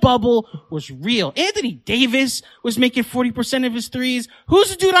 nothing in the bubble was real. Anthony Davis was making 40% of his threes.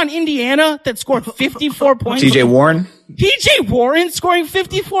 Who's the dude on Indiana that scored 54 points? TJ Warren. TJ Warren scoring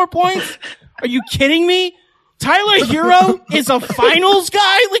 54 points? Are you kidding me? Tyler Hero is a finals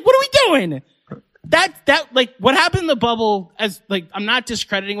guy? Like, what are we doing? Like, what happened in the bubble I'm not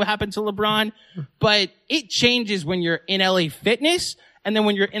discrediting what happened to LeBron, but it changes when you're in LA Fitness. And then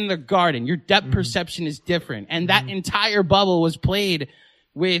when you're in the Garden, your depth perception is different. And that entire bubble was played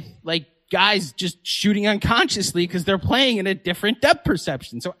with like guys just shooting unconsciously because they're playing in a different depth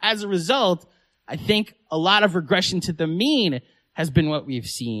perception. So as a result, I think a lot of regression to the mean has been what we've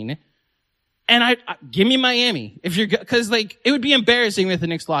seen. And I give me Miami because like it would be embarrassing if the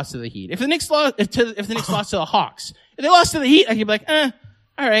Knicks lost to the Heat. If the Knicks lost to the Hawks, if they lost to the Heat, I could be like, all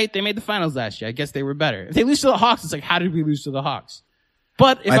right, they made the finals last year. I guess they were better. If they lose to the Hawks, it's like, how did we lose to the Hawks?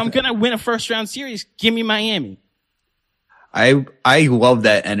 But if I'm going to win a first round series, give me Miami. I love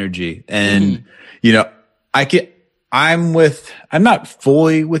that energy. And, you know, I'm not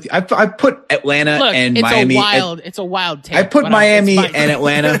fully with you. I put Atlanta and Miami. It's a wild take. I put Miami and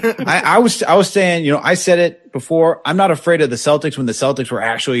Atlanta. I was saying, you know, I said it before. I'm not afraid of the Celtics when the Celtics were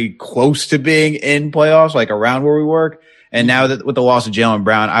actually close to being in playoffs, like around where we work. And now that with the loss of Jaylen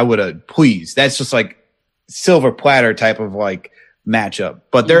Brown, I would have, please. That's just like silver platter type of like matchup.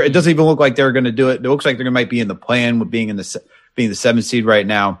 But it doesn't even look like they're going to do it. It looks like they're might be in the plan with being the 7th seed right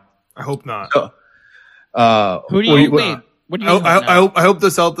now. I hope not. What do you hope? I hope the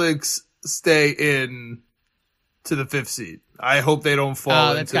Celtics stay in to the 5th seed. I hope they don't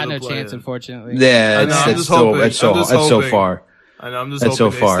fall. That's got no chance, unfortunately. Yeah, that's so far. I know. I'm just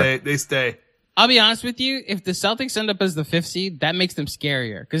hoping they stay. I'll be honest with you. If the Celtics end up as the 5th seed, that makes them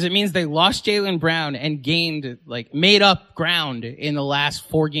scarier because it means they lost Jaylen Brown and gained, like, made up ground in the last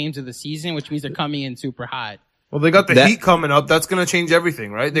 4 games of the season, which means they're coming in super hot. Well, they got the Heat coming up. That's going to change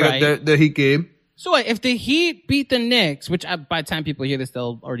everything, right? They got the Heat game. So what, if the Heat beat the Knicks, which by the time people hear this,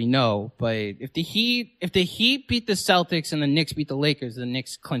 they'll already know, but if the Heat beat the Celtics and the Knicks beat the Lakers, the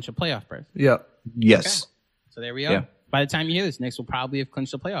Knicks clinch a playoff berth. Yeah. Yes. Okay. So there we go. Yeah. By the time you hear this, Knicks will probably have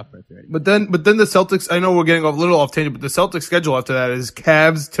clinched a playoff berth already. But then the Celtics, I know we're getting a little off tangent, but the Celtics schedule after that is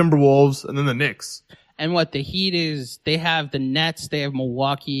Cavs, Timberwolves, and then the Knicks. And what the Heat is, they have the Nets, they have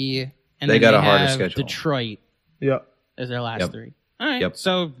Milwaukee, and they then got they a harder have schedule. Detroit Yeah. as their last Yep. 3. All right, Yep.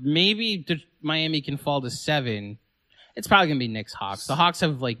 so maybe Miami can fall to 7. It's probably gonna be Knicks Hawks. The Hawks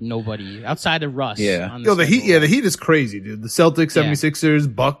have like nobody outside of Russ. Yeah. on Yo, the Heat. schedule. Yeah, the Heat is crazy, dude. The Celtics, 76ers,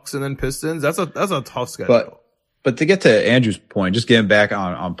 Bucks, and then Pistons. That's a tough schedule. But to get to Andrew's point, just getting back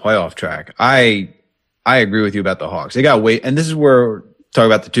on playoff track, I agree with you about the Hawks. They got weight, and this is where talk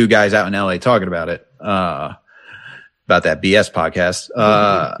about the 2 guys out in LA talking about it, about that BS podcast.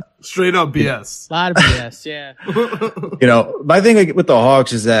 Straight up BS. A lot of BS. Yeah. My thing with the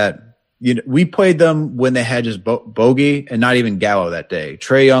Hawks is that we played them when they had just Bogey and not even Gallo that day.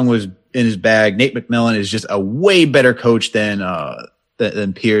 Trae Young was in his bag. Nate McMillan is just a way better coach than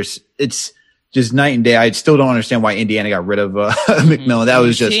Pierce. It's just night and day. I still don't understand why Indiana got rid of McMillan. That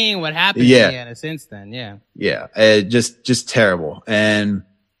was just seeing what happened in Indiana since then. Yeah. Just terrible. And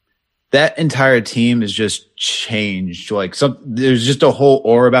that entire team is just changed. Like there's just a whole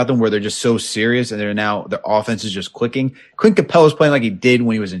aura about them where they're just so serious, and their offense is just clicking. Clint Capella's playing like he did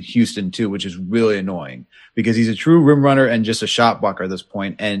when he was in Houston too, which is really annoying because he's a true rim runner and just a shot blocker at this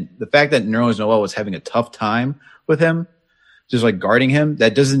point. And the fact that Nerlens Noel was having a tough time with him, just like guarding him,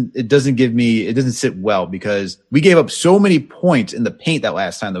 it doesn't sit well because we gave up so many points in the paint that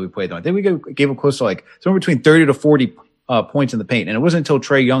last time that we played them. I think we gave up close to like somewhere between 30 to 40 points in the paint. And it wasn't until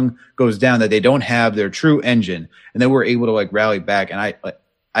Trae Young goes down that they don't have their true engine, and then we're able to like rally back. And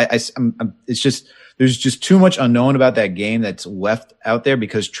it's just, there's just too much unknown about that game that's left out there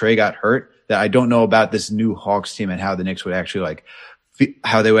because Trae got hurt, that I don't know about this new Hawks team and how the Knicks would actually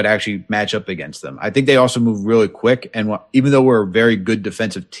how they would actually match up against them. I think they also move really quick. And even though we're a very good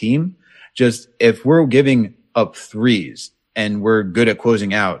defensive team, just if we're giving up threes and we're good at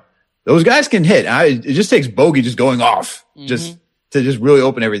closing out, those guys can hit. It just takes Bogey just going off just to just really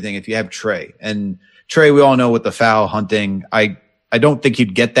open everything if you have Trae. And Trae, we all know with the foul hunting, I don't think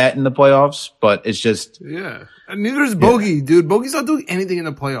he'd get that in the playoffs, but it's just. Yeah. And neither is Bogey, dude. Bogey's not doing anything in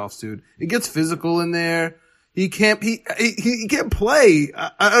the playoffs, dude. It gets physical in there. He can't play.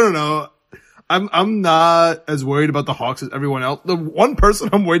 I don't know. I'm not as worried about the Hawks as everyone else. The one person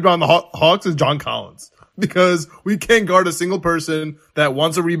I'm worried about on the Hawks is John Collins. Because we can't guard a single person that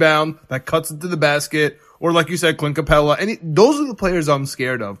wants a rebound, that cuts into the basket, or like you said, Clint Capella. Those are the players I'm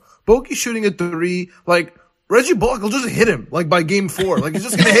scared of. Bogey shooting a 3, like Reggie Bullock will just hit him, like by game 4. Like he's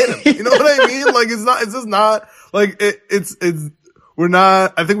just gonna hit him. You know what I mean? Like it's just not, like we're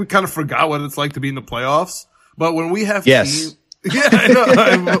not, I think we kind of forgot what it's like to be in the playoffs. But when we have yes. Yeah,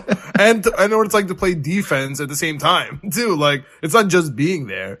 I know. And I know what it's like to play defense at the same time, too. Like, it's not just being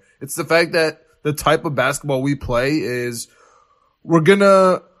there. It's the fact that the type of basketball we play is we're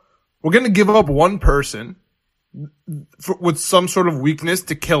gonna give up one person with some sort of weakness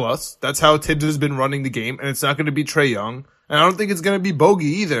to kill us. That's how Tibbs has been running the game, and it's not going to be Trae Young. And I don't think it's going to be Bogey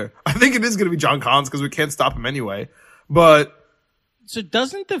either. I think it is going to be John Collins because we can't stop him anyway. But so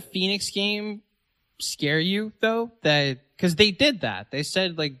doesn't the Phoenix game scare you though? That because they did that. They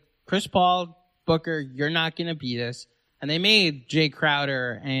said like Chris Paul, Booker, you're not going to beat us. And they made Jay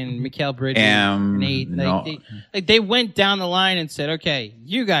Crowder and Mikal Bridges and Nate. They went down the line and said, okay,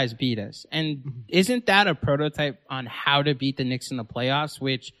 you guys beat us. And isn't that a prototype on how to beat the Knicks in the playoffs?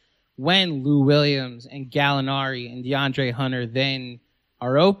 Which when Lou Williams and Gallinari and DeAndre Hunter then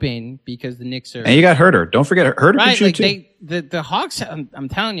are open because the Knicks are. And you got Herter. Don't forget Herter can shoot too. The Hawks, I'm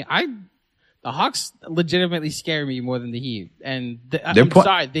telling you, the Hawks legitimately scare me more than the Heat. And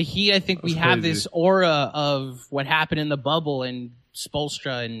sorry, the Heat, I think we have this aura of what happened in the bubble and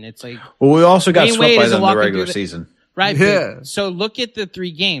Spoelstra, and it's like. Well, we also got Dwayne swept Wade by is them a in the walking regular through season. Right. Yeah. So look at the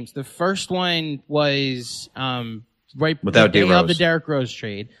 3 games. The first one was right without the day of the DeRozan. Derrick Rose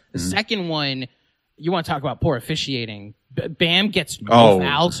trade. The second one, you want to talk about poor officiating. Bam gets no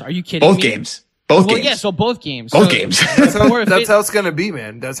fouls. Are you kidding me? Both games. Both games. Yeah, so both games. Both games. That's how it's going to be,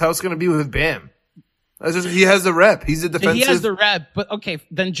 man. That's how it's going to be with Bam. He has the rep. He's a defensive. He has the rep, but okay,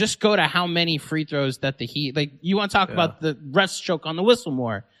 then just go to how many free throws that the Heat, like you want to talk about the refs choke on the whistle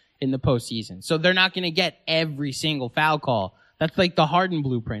more in the postseason. So they're not going to get every single foul call. That's like the Harden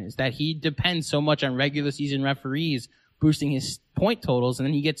blueprint, is that he depends so much on regular season referees boosting his point totals, and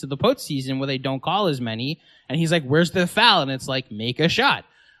then he gets to the postseason where they don't call as many, and he's like, where's the foul? And it's like, make a shot.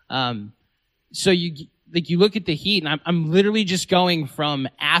 So you look at the Heat, and I'm literally just going from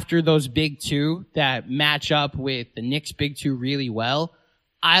after those big 2 that match up with the Knicks' big 2 really well.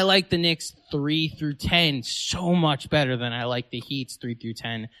 I like the Knicks 3 through 10 so much better than I like the Heat's 3 through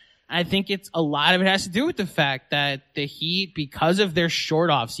 10. I think a lot of it has to do with the fact that the Heat, because of their short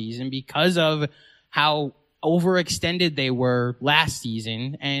off season, because of how overextended they were last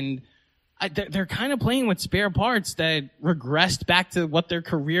season, and they're kind of playing with spare parts that regressed back to what their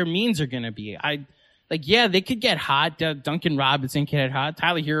career means are going to be. They could get hot. Duncan Robinson could get hot.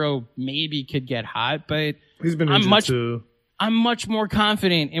 Tyler Hero maybe could get hot, but he's been injured too. I'm much more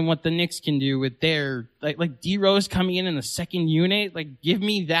confident in what the Knicks can do with their like D Rose coming in the second unit. Like, give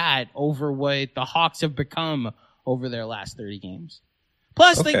me that over what the Hawks have become over their last 30 games.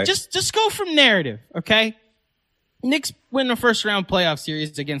 Plus, just go from narrative, okay? Knicks win the first round playoff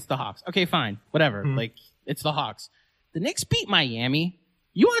series against the Hawks. Okay, fine, whatever. Like, it's the Hawks. The Knicks beat Miami.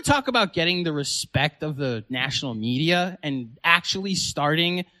 You want to talk about getting the respect of the national media and actually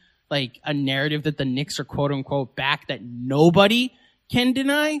starting like a narrative that the Knicks are quote unquote back that nobody can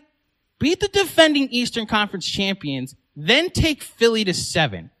deny? Beat the defending Eastern Conference champions, then take Philly to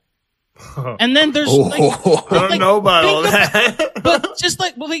 7. And then there's I don't know about all that. But just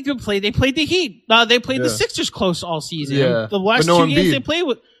like, well, they played the Heat. They played the Sixers close all season. Yeah. The last But no 2 games Embiid. they played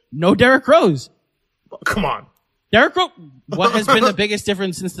with no Derrick Rose. Come on. Derrick Rose, what has been the biggest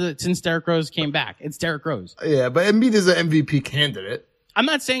difference since Derrick Rose came back? It's Derrick Rose. Yeah, but Embiid is an MVP candidate. I'm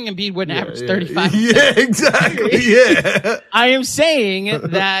not saying Embiid wouldn't average 35. Yeah, exactly. Yeah. I am saying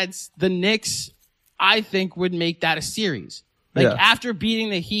that the Knicks, I think, would make that a series. Like, after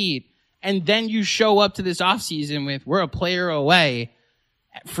beating the Heat, and then you show up to this offseason with, we're a player away,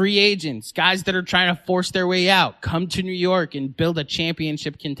 free agents, guys that are trying to force their way out, come to New York and build a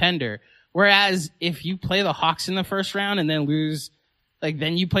championship contender. Whereas if you play the Hawks in the first round and then lose, like,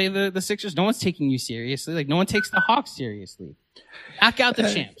 then you play the Sixers, no one's taking you seriously. Like, no one takes the Hawks seriously. Back out the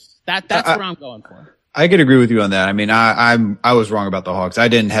champs. That's what I'm going for. I could agree with you on that. I mean, I was wrong about the Hawks. I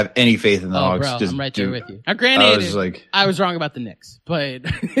didn't have any faith in the Hawks. Bro, I'm right there with you. Now, granted, I was wrong about the Knicks, but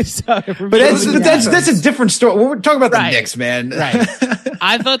that's a different story. We're talking about the Knicks, man. Right.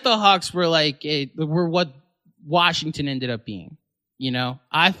 I thought the Hawks were were what Washington ended up being. You know,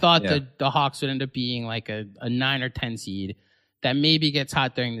 I thought that the Hawks would end up being like a 9 or 10 seed that maybe gets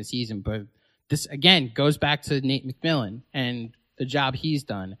hot during the season. But this, again, goes back to Nate McMillan and the job he's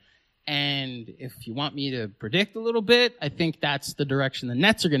done. And if you want me to predict a little bit, I think that's the direction the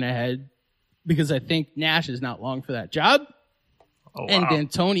Nets are going to head, because I think Nash is not long for that job. Oh, wow. And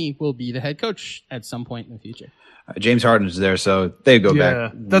D'Antoni will be the head coach at some point in the future. James Harden's there, so they go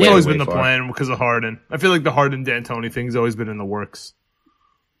back. That's always been the plan because of Harden. I feel like the Harden D'Antoni thing's always been in the works.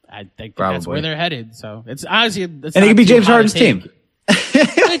 I think that's where they're headed. So it's honestly, and it could be James Harden's team.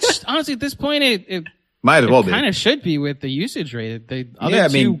 Honestly, at this point, it might as well be. Kind of should be with the usage rate. The other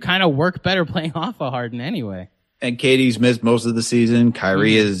two kind of work better playing off of Harden anyway. And KD's missed most of the season.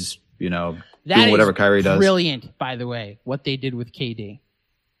 Kyrie is, doing whatever Kyrie does. Brilliant, by the way, what they did with KD.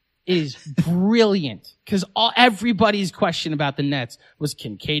 Is brilliant, because everybody's question about the Nets was,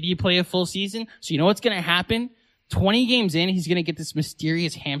 can KD play a full season? So you know what's going to happen? 20 games in, he's going to get this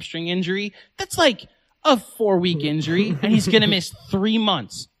mysterious hamstring injury. That's like a 4-week injury, and he's going to miss 3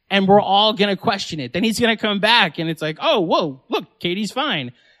 months, and we're all going to question it. Then he's going to come back, and it's like, oh, whoa, look, KD's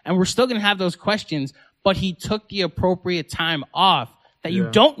fine. And we're still going to have those questions, but he took the appropriate time off that you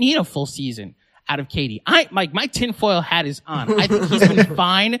don't need a full season out of KD. My tinfoil hat is on. I think he's been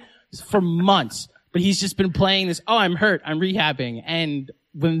fine for months, but he's just been playing this, oh, I'm hurt, I'm rehabbing. And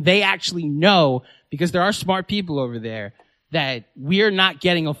when they actually know, because there are smart people over there, that we're not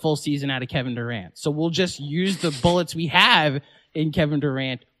getting a full season out of Kevin Durant. So we'll just use the bullets we have in Kevin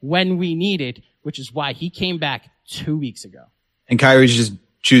Durant when we need it, which is why he came back 2 weeks ago. And Kyrie's just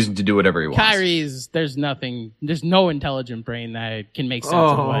choosing to do whatever he wants. There's no intelligent brain that can make sense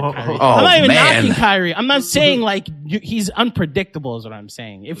of what Kyrie. I'm not even knocking Kyrie. I'm not saying he's unpredictable is what I'm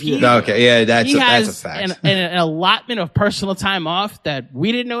saying. If he that's a fact. An allotment of personal time off that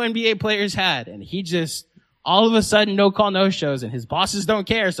we didn't know NBA players had, and he just all of a sudden no call, no shows, and his bosses don't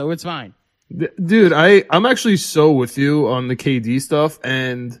care, so it's fine. Dude, I'm actually so with you on the KD stuff,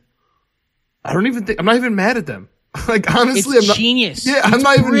 and I'm not even mad at them. Like, honestly, it's genius. Yeah, I'm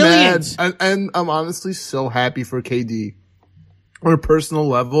not even mad. And I'm honestly so happy for KD on a personal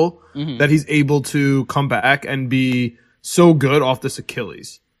level that he's able to come back and be so good off this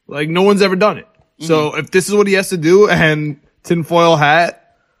Achilles. Like, no one's ever done it. So if this is what he has to do, and tinfoil hat,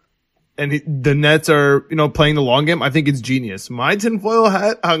 and the Nets are, playing the long game, I think it's genius. My tinfoil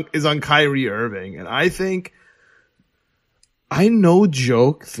hat is on Kyrie Irving, and I no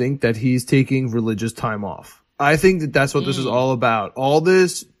joke think that he's taking religious time off. I think that that's what this is all about. All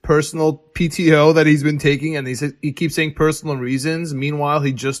this personal PTO that he's been taking, and he keeps saying personal reasons. Meanwhile,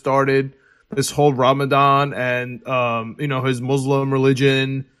 he just started this whole Ramadan and, his Muslim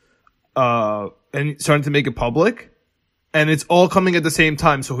religion, and starting to make it public. And it's all coming at the same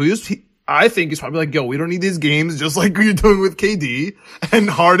time. So I think he's probably like, yo, we don't need these games, just like you're doing with KD and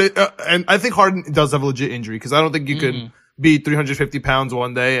Harden. And I think Harden does have a legit injury because I don't think you can be 350 pounds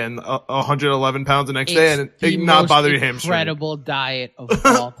one day and 111 pounds the next day and it not bother your hamstring. Incredible diet of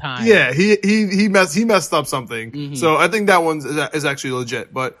all time. Yeah, he messed up something. So I think that one is actually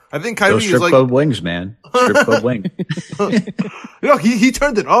legit. But I think Kyrie Those strip is like club wings, man. Strip club wing. he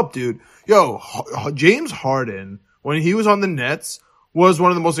turned it up, dude. Yo, James Harden, when he was on the Nets, was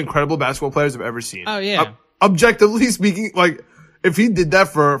one of the most incredible basketball players I've ever seen. Oh yeah. Objectively speaking, like, if he did that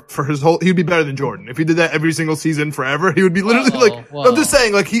for his whole, he'd be better than Jordan. If he did that every single season forever, he would be literally I'm just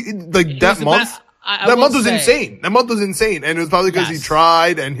saying, like, that month was insane. That month was insane. And it was probably because he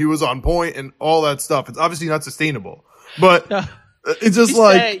tried and he was on point and all that stuff. It's obviously not sustainable, but it's just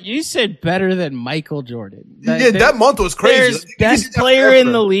you said better than Michael Jordan. That month was crazy. There's best player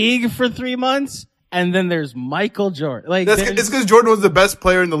in the league for 3 months. And then there's Michael Jordan. Like, it's because Jordan was the best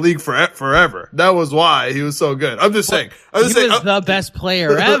player in the league forever. That was why he was so good. I'm just saying. He was the best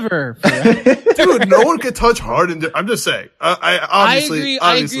player ever. Dude, no one could touch Harden. I'm just saying. I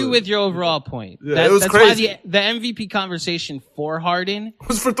agree with your overall point. Yeah, it was crazy. Why the MVP conversation for Harden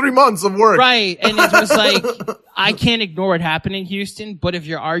was for 3 months of work. Right. And it was like, I can't ignore what happened in Houston, but if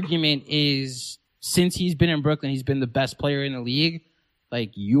your argument is since he's been in Brooklyn, he's been the best player in the league,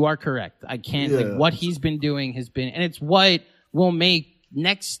 like, you are correct. I can't, like, what he's been doing has been, and it's what will make the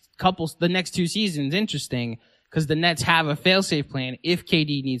next 2 seasons interesting, because the Nets have a fail-safe plan if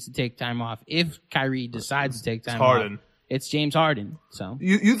KD needs to take time off, if Kyrie decides to take time off. It's James Harden. So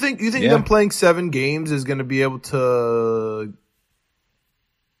you think them playing 7 games is going to be able to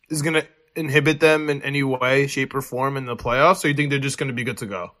inhibit them in any way, shape, or form in the playoffs? Or you think they're just going to be good to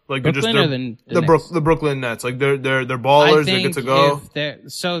go? Like Brooklyn the Brooklyn Nets, like they're ballers, they're good to go.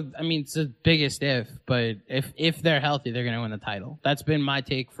 It's the biggest if, but if they're healthy, they're going to win the title. That's been my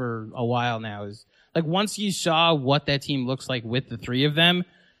take for a while now. Is like, once you saw what that team looks like with the 3 of them,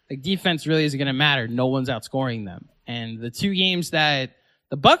 like, defense really isn't going to matter. No one's outscoring them, and the 2 games that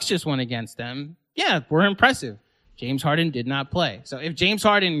the Bucks just won against them, were impressive. James Harden did not play. So if James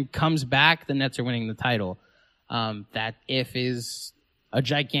Harden comes back, the Nets are winning the title. That if is a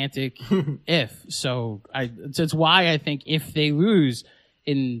gigantic if. So it's why I think if they lose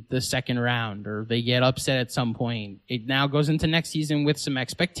in the second round or they get upset at some point, it now goes into next season with some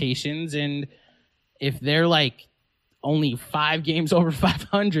expectations. And if they're like only 5 games over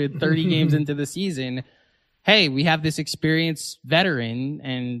 500, 30 games into the season, hey, we have this experienced veteran,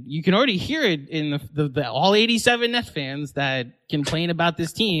 and you can already hear it in the all 87 Nets fans that complain about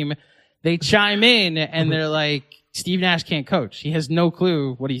this team. They chime in and they're like, Steve Nash can't coach. He has no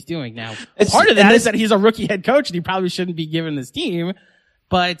clue what he's doing now. Part of that is that he's a rookie head coach and he probably shouldn't be given this team.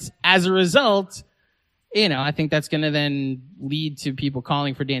 But as a result, I think that's going to then lead to people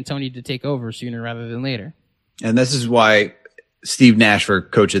calling for D'Antoni to take over sooner rather than later. And this is why Steve Nash for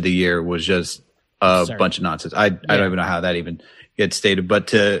Coach of the Year was just bunch of nonsense. I don't even know how that even gets stated.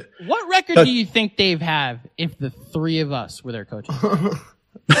 But what record do you think they'd have if the 3 of us were their coaches?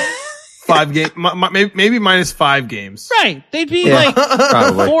 5 games, maybe minus 5 games. Right, they'd be they'd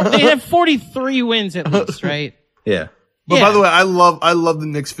have 43 wins at least, right? Yeah. But by the way, I love the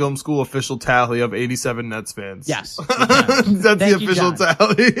Knicks Film School official tally of 87 Nets fans. Yes, that's the official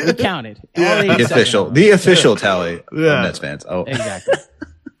tally. We counted. The official tally of Nets fans. Oh, exactly.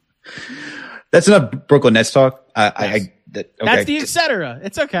 That's enough Brooklyn Nets talk. Okay. That's the etc.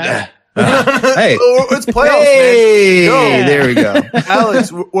 It's okay. Hey, it's playoffs, man. There we go.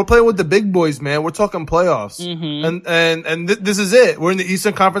 Alex, we're playing with the big boys, man. We're talking playoffs, and this is it. We're in the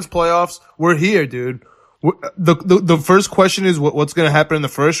Eastern Conference playoffs. We're here, dude. The first question is what's going to happen in the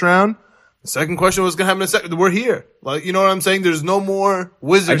first round. The second question was going to happen in the second. We're here. Like, you know what I'm saying? There's no more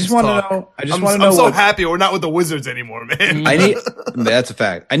Wizards I just want to know. I'm so happy we're not with the Wizards anymore, man. That's a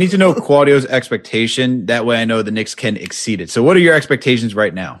fact. I need to know Claudio's expectation. That way I know the Knicks can exceed it. So what are your expectations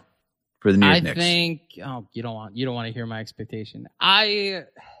right now for the New York Knicks? I think, you don't want to hear my expectation.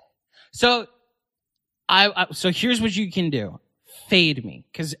 So here's what you can do. Fade me.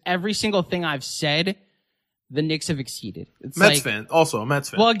 Cause every single thing I've said, the Knicks have exceeded. It's Mets fan. Also a Mets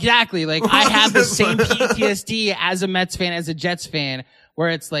fan. Well, exactly. Like, I have the same PTSD as a Mets fan, as a Jets fan, where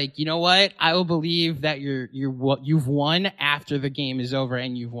it's like, you know what? I will believe that you've won after the game is over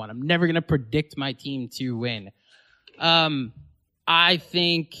and you've won. I'm never going to predict my team to win. I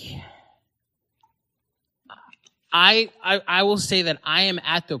think I will say that I am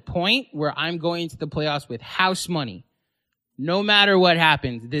at the point where I'm going to the playoffs with house money. No matter what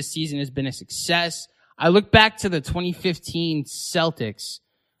happens, this season has been a success. I look back to the 2015 Celtics.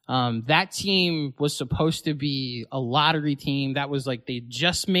 That team was supposed to be a lottery team. That was like, they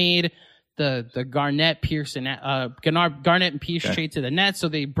just made the Garnett Pearson Garnett and Pierce trade to the Nets, so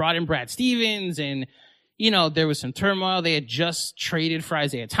they brought in Brad Stevens, and there was some turmoil. They had just traded for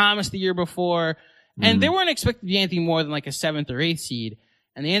Isaiah Thomas the year before, and they weren't expected to be anything more than like a 7th or 8th seed,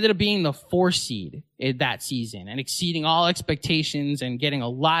 and they ended up being the 4th seed in that season and exceeding all expectations and getting a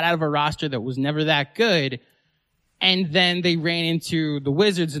lot out of a roster that was never that good. And then they ran into the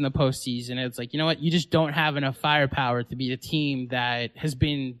Wizards in the postseason. It's like, you know what? You just don't have enough firepower to be the team that has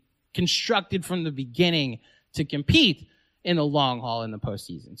been constructed from the beginning to compete in the long haul in the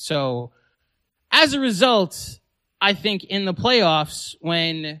postseason. So as a result, I think in the playoffs,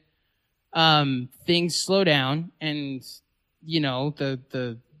 when things slow down and,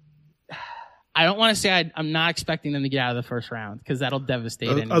 I don't want to say I'm not expecting them to get out of the first round because that'll devastate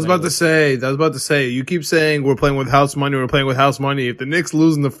anybody. I was about to say, you keep saying we're playing with house money. If the Knicks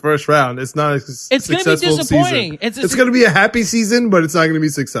lose in the first round, it's not a successful going to be disappointing. Season. It's going to be a happy season, but it's not going to be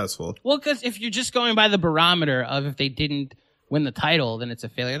successful. Well, because if you're just going by the barometer of if they didn't win the title, then it's a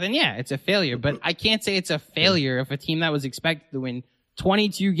failure. Then yeah, it's a failure. But I can't say it's a failure if a team that was expected to win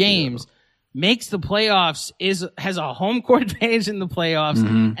 22 games makes the playoffs, has a home court advantage in the playoffs,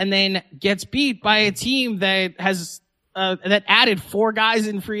 and then gets beat by a team that has that added 4 guys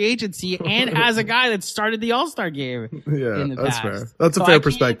in free agency and has a guy that started the All-Star game. Yeah, that's fair. That's a fair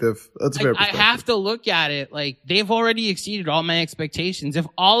perspective. I have to look at it like they've already exceeded all my expectations. If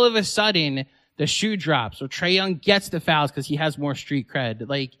all of a sudden the shoe drops or Trae Young gets the fouls because he has more street cred,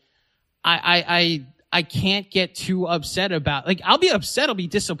 like I can't get too upset about, I'll be upset, I'll be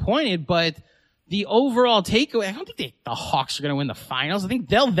disappointed, but the overall takeaway, I don't think the Hawks are going to win the finals. I think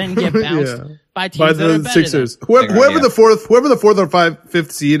they'll then get bounced by teams that are better Sixers. Whoever the fourth or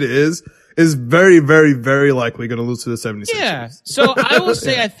fifth seed is very, very, very likely going to lose to the 76ers. Yeah. So I will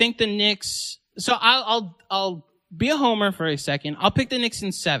say, I think the Knicks, so I'll be a homer for a second. I'll pick the Knicks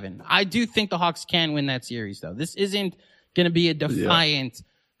in 7. I do think the Hawks can win that series though. This isn't going to be a defiant,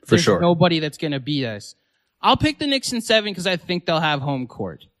 for sure. There's nobody that's going to beat us. I'll pick the Knicks in 7 because I think they'll have home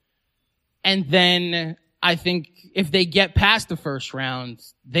court. And then I think if they get past the first round,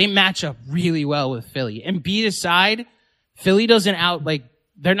 they match up really well with Philly. And beat aside, Philly doesn't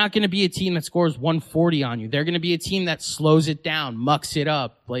they're not going to be a team that scores 140 on you. They're going to be a team that slows it down, mucks it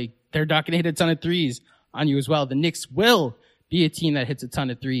up. They're not going to hit a ton of threes on you as well. The Knicks will be a team that hits a ton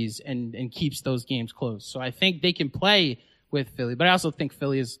of threes and keeps those games close. So I think they can play with Philly, but I also think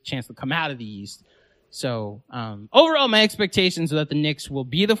Philly has a chance to come out of the East. So, overall, my expectations are that the Knicks will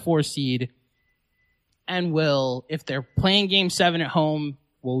be the 4 seed and will, if they're playing game 7 at home,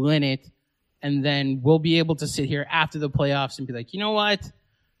 will win it. And then we'll be able to sit here after the playoffs and be like, you know what?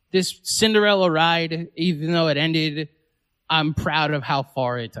 This Cinderella ride, even though it ended, I'm proud of how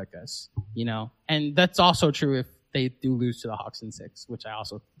far it took us, and that's also true if they do lose to the Hawks in 6, which I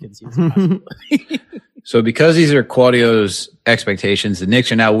also can see as a possibility. So because these are Claudio's expectations, the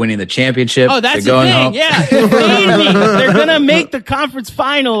Knicks are now winning the championship. Oh, that's the thing. Home. Yeah. Maybe they're going to make the conference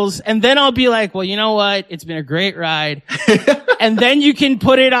finals. And then I'll be like, well, you know what? It's been a great ride. And then you can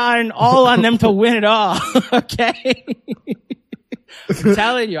put it all on them to win it all. Okay. I'm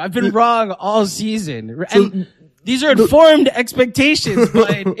telling you, I've been wrong all season. And these are informed expectations, but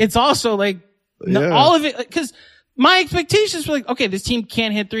it's also all of it, because my expectations were okay, this team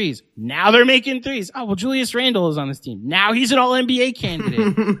can't hit threes. Now they're making threes. Oh, well, Julius Randle is on this team. Now he's an all-NBA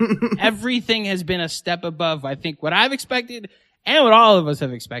candidate. Everything has been a step above, I think, what I've expected and what all of us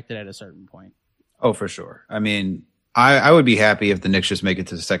have expected at a certain point. Oh, for sure. I mean, I would be happy if the Knicks just make it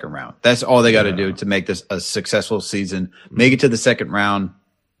to the second round. That's all they got to do to make this a successful season. Make it to the second round.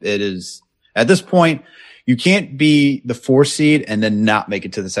 It is, at this point, you can't be the 4 seed and then not make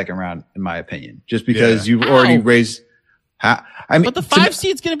it to the second round, in my opinion, just because you've already raised. But the 5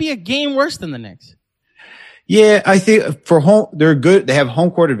 seed's going to be a game worse than the Knicks. Yeah, I think for home, they're good. They have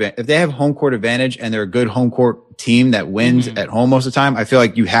home court advantage. If they have home court advantage and they're a good home court team that wins at home most of the time, I feel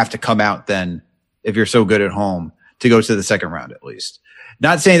like you have to come out then, if you're so good at home, to go to the second round at least.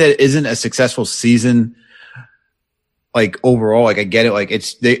 Not saying that it isn't a successful season. Overall, I get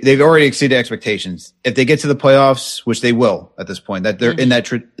it. They've already exceeded expectations. If they get to the playoffs, which they will at this point, that they're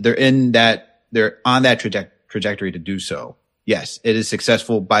they're on that trajectory to do so. Yes, it is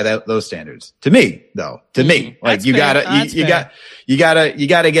successful by those standards. To me, though, you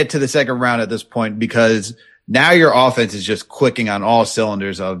gotta get to the second round at this point, because now your offense is just clicking on all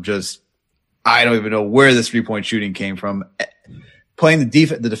cylinders of just, I don't even know where this 3-point shooting came from. Playing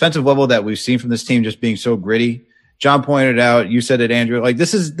the defensive level that we've seen from this team, just being so gritty. John pointed out, you said it, Andrew,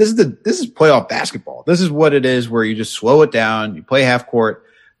 this is playoff basketball. This is what it is, where you just slow it down. You play half court.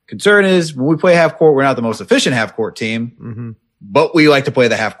 Concern is when we play half court, we're not the most efficient half court team, but we like to play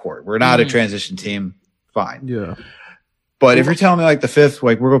the half court. We're not a transition team. Fine. Yeah. But if you're telling me like the 5th,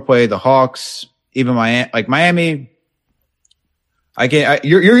 like we're gonna play the Hawks, even Miami. You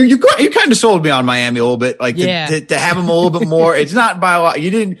kind of sold me on Miami a little bit, like to have them a little bit more. It's not by a lot.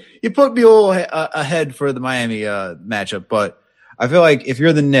 You put me a little ahead for the Miami matchup, but I feel like if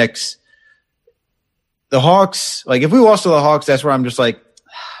you're the Knicks, the Hawks, like if we lost to the Hawks, that's where I'm just like,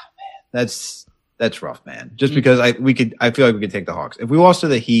 man, that's rough, man. Just because I feel like we could take the Hawks. If we lost to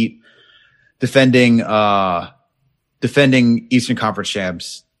the Heat, defending Eastern Conference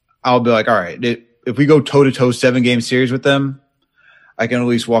champs, I'll be like, all right, if we go toe to toe 7-game series with them, I can at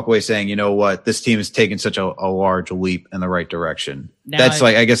least walk away saying, you know what, this team has taken such a large leap in the right direction. Now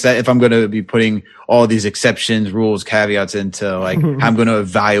I guess that if I'm going to be putting all these exceptions, rules, caveats into like how I'm going to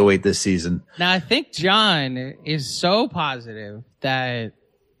evaluate this season. Now I think John is so positive that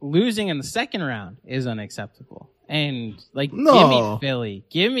losing in the second round is unacceptable. And give me Philly.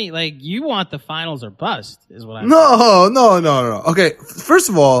 Give me you want the finals or bust is what I'm saying. No. Okay, first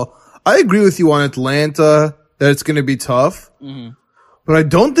of all, I agree with you on Atlanta that it's going to be tough. Mm-hmm. But I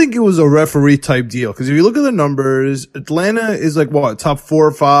don't think it was a referee type deal. Because if you look at the numbers, Atlanta is top 4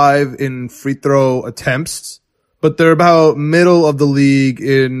 or 5 in free throw attempts, but they're about middle of the league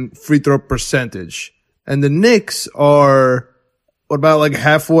in free throw percentage. And the Knicks are about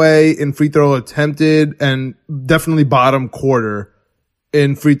halfway in free throw attempted and definitely bottom quarter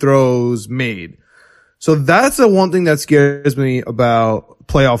in free throws made. So that's the one thing that scares me about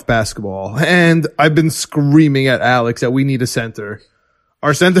playoff basketball. And I've been screaming at Alex that we need a center.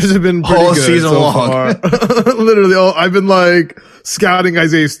 Our centers have been pretty all good season so long. far. Literally, I've been scouting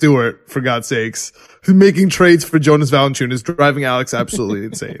Isaiah Stewart, for God's sakes, making trades for Jonas Valanciunas, driving Alex absolutely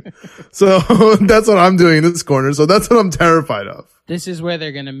insane. So that's what I'm doing in this corner. So that's what I'm terrified of. This is where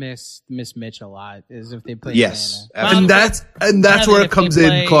they're gonna miss Mitch a lot, is if they play. Yes, and that's where it comes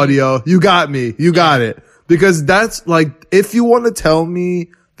in, Claudio. You got me. You got it. Because that's if you want to tell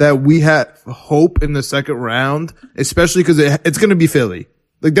me that we have hope in the second round, especially because it's going to be Philly.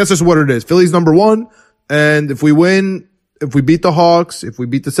 That's just what it is. Philly's number 1. And if we win, if we beat the Hawks, if we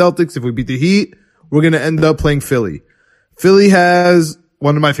beat the Celtics, if we beat the Heat, we're going to end up playing Philly. Philly has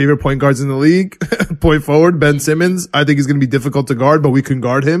one of my favorite point guards in the league, point forward, Ben Simmons. I think he's going to be difficult to guard, but we can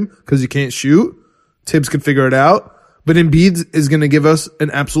guard him because he can't shoot. Tibbs can figure it out. But Embiid is going to give us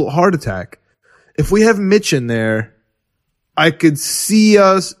an absolute heart attack. If we have Mitch in there, I could see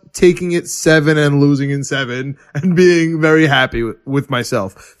us taking it 7 and losing in 7 and being very happy with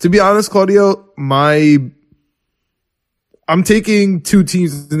myself. To be honest, Claudio, I'm taking 2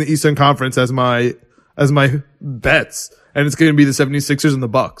 teams in the Eastern Conference as my bets, and it's going to be the 76ers and the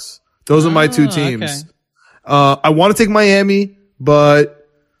Bucks. Those are my 2 teams. Okay. I want to take Miami, but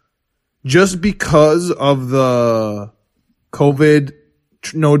just because of the COVID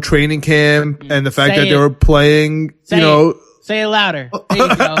no training camp and the fact that they were playing, say it louder. There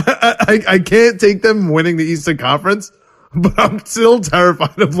you go. I can't take them winning the Eastern Conference, but I'm still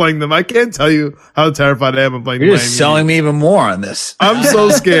terrified of playing them. I can't tell you how terrified I am of playing. You're just selling me even more on this. I'm so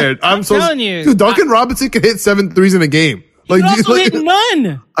scared. I'm telling you, dude. Duncan Robinson can hit 7 threes in a game. He also hit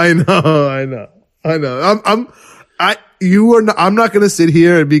none. I know. I'm not going to sit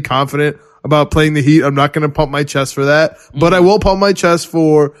here and be confident about playing the Heat. I'm not going to pump my chest for that, but I will pump my chest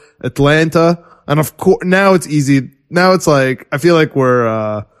for Atlanta. And of course, now it's easy. Now it's I feel like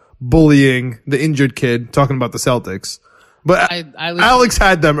we're, bullying the injured kid talking about the Celtics, but Alex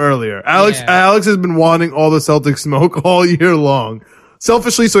had them earlier. Alex has been wanting all the Celtics smoke all year long.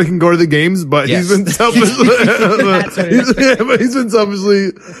 Selfishly so he can go to the games, but he's been selfishly, he's been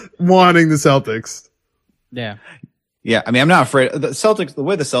selfishly wanting the Celtics. Yeah. Yeah, I mean, I'm not afraid. The Celtics, the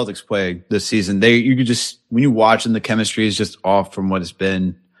way the Celtics play this season, you could just, when you watch them, the chemistry is just off from what it's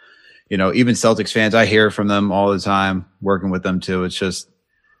been. Even Celtics fans, I hear from them all the time, working with them too. It's just,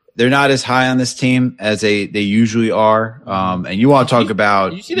 they're not as high on this team as they usually are. And you want to talk about.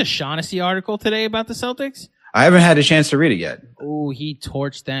 Did you see the Shaughnessy article today about the Celtics? I haven't had a chance to read it yet. Oh, he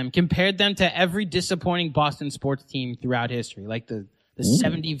torched them, compared them to every disappointing Boston sports team throughout history, like the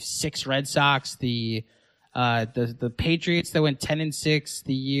 76 Red Sox, the Patriots that went 10-6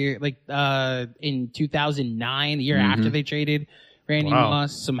 the year, in 2009, the year after they traded Randy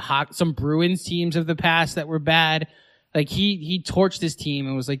Moss, some Bruins teams of the past that were bad. He torched this team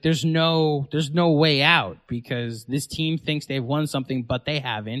and was like, there's no way out because this team thinks they've won something, but they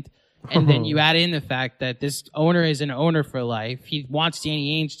haven't. And then you add in the fact that this owner is an owner for life. He wants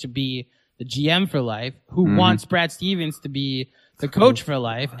Danny Ainge to be the GM for life, who wants Brad Stevens to be the coach for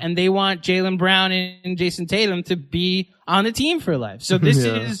life, and they want Jaylen Brown and Jason Tatum to be on the team for life. So this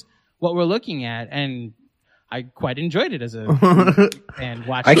is what we're looking at, and I quite enjoyed it as a fan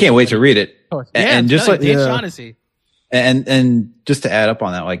watching. I can't wait to read it. Yeah, And just like Dan Shaughnessy. and just to add up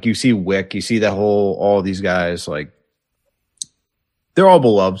on that, like you see Wick, you see that all these guys, like they're all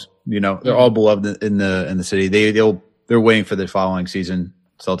beloved. They're all beloved in the city. They're waiting for the following season.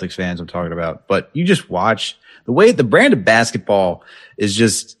 Celtics fans, I'm talking about. But you just watch the way the brand of basketball is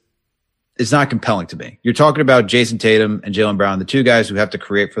just. It's not compelling to me. You're talking about Jason Tatum and Jaylen Brown, the two guys who have to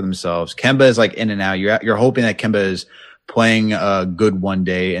create for themselves. Kemba is like in and out. You're hoping that Kemba is playing good one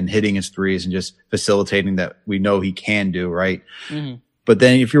day and hitting his threes and just facilitating that we know he can do, right? Mm-hmm. But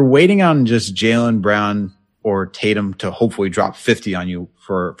then if you're waiting on just Jaylen Brown or Tatum to hopefully drop 50 on you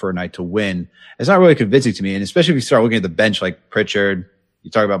for a night to win, it's not really convincing to me. And especially if you start looking at the bench like Pritchard,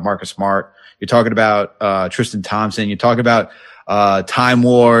 you talk about Marcus Smart, you're talking about Tristan Thompson, you're talking about Time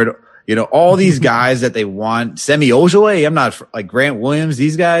Lord, all these guys that they want. Semi Ojeleye, I'm not like Grant Williams.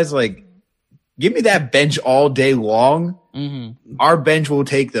 These guys, like, give me that bench all day long. Mm-hmm. Our bench will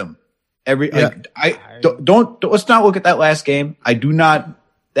take them. Let's not look at that last game. I do not.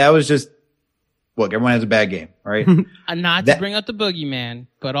 That was just look. Everyone has a bad game, right? Not to bring up the boogeyman,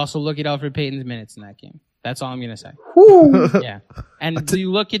 but also look at Elfrid Payton's minutes in that game. That's all I'm gonna say. Yeah, and you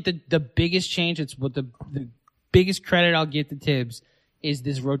look at the biggest change. It's what the biggest credit I'll give to Tibbs. Is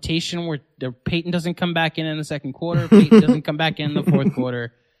this rotation where Payton doesn't come back in the second quarter, Payton doesn't come back in the fourth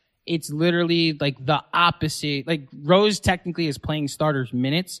quarter. It's literally like the opposite. Like Rose technically is playing starters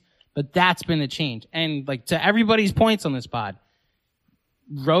minutes, but that's been the change. And like to everybody's points on this pod,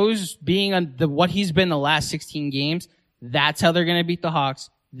 Rose being on what he's been the last 16 games, that's how they're going to beat the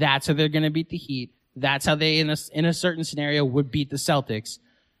Hawks. That's how they're going to beat the Heat. That's how they in a certain scenario would beat the Celtics.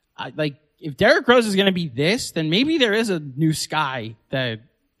 If Derrick Rose is going to be this, then maybe there is a new sky that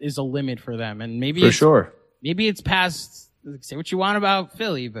is a limit for them. And maybe maybe it's past, say what you want about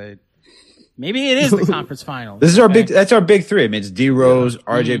Philly, but maybe it is the conference final. That's our big three. I mean, it's D Rose,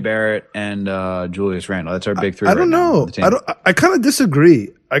 RJ Barrett, and Julius Randle. That's our big three. I don't know. I kind of disagree.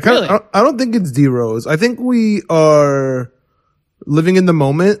 I don't think it's D Rose. I think we are living in the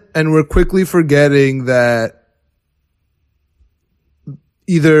moment and we're quickly forgetting that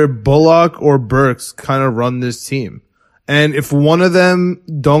either Bullock or Burks kind of run this team. And if one of them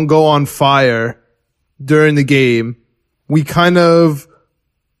don't go on fire during the game, we kind of,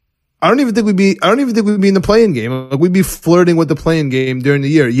 I don't even think we'd be in the play-in game. Like we'd be flirting with the play-in game during the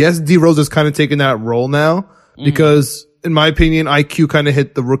year. Yes, D Rose is kind of taking that role now because in my opinion, IQ kind of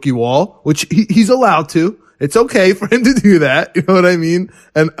hit the rookie wall, which he's allowed to. It's okay for him to do that. You know what I mean?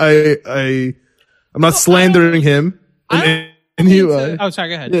 And I'm not slandering him. Sorry,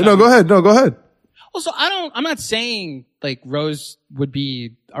 go ahead. Yeah, no, go ahead. No, go ahead. Also, I'm not saying like Rose would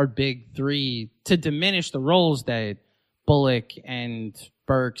be our big three to diminish the roles that Bullock and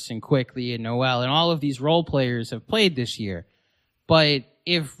Burks and Quickly and Noel and all of these role players have played this year. But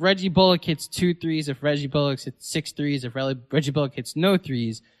if Reggie Bullock hits 2 threes, if Reggie Bullock hits 6 threes, if Reggie Bullock hits no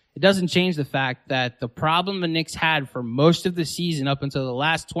threes, it doesn't change the fact that the problem the Knicks had for most of the season up until the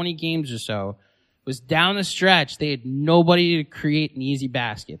last 20 games or so was down the stretch. They had nobody to create an easy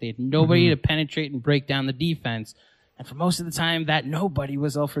basket. They had nobody to penetrate and break down the defense. And for most of the time, that nobody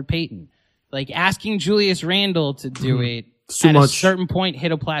was Elfrid Payton. Like asking Julius Randle to do it at a certain point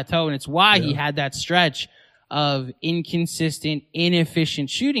hit a plateau. And it's why he had that stretch of inconsistent, inefficient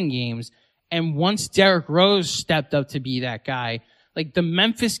shooting games. And once Derrick Rose stepped up to be that guy, like the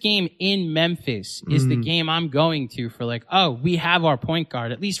Memphis game in Memphis is the game I'm going to for like, oh, we have our point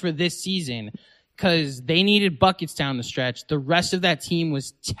guard, at least for this season. Because they needed buckets down the stretch. The rest of that team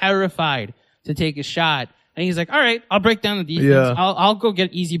was terrified to take a shot. And he's like, all right, I'll break down the defense. Yeah. I'll go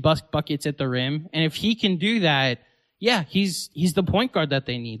get easy buckets at the rim. And if he can do that, yeah, he's the point guard that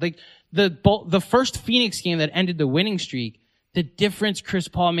they need. Like the first Phoenix game that ended the winning streak, the difference Chris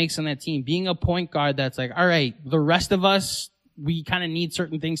Paul makes on that team, being a point guard that's like, all right, the rest of us, we kind of need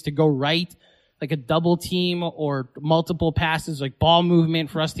certain things to go right. Like a double team or multiple passes, like ball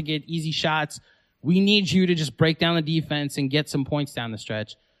movement for us to get easy shots. We need you to just break down the defense and get some points down the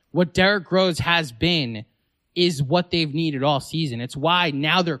stretch. What Derrick Rose has been is what they've needed all season. It's why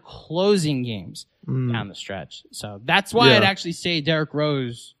now they're closing games down the stretch. So that's why I'd actually say Derrick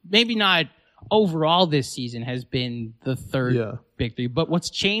Rose, maybe not overall this season, has been the third big three. But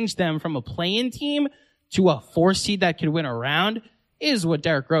what's changed them from a play-in team to a 4 seed that could win a round is what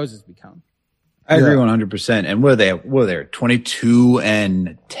Derrick Rose has become. I agree 100%. And what are they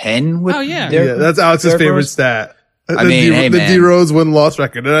 22-10 with that's Alex's favorite stat. I mean, the D Rose win-loss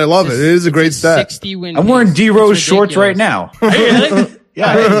record, and I love it. It is a great stat. 60 win. I'm wearing D Rose shorts right now. I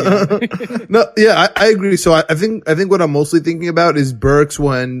agree. So I think what I'm mostly thinking about is Burks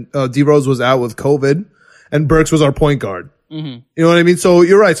when D Rose was out with COVID, and Burks was our point guard. Mm-hmm. You know what I mean? So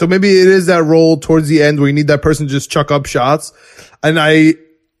you're right. So maybe it is that role towards the end where you need that person to just chuck up shots. And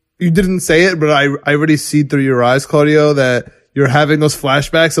you didn't say it, but I already see through your eyes, Claudio, that you're having those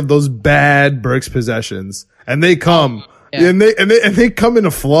flashbacks of those bad Burks possessions, and they come, and they come in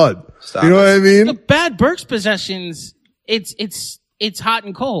a flood. Stop you know what I mean? The bad Burks possessions, it's hot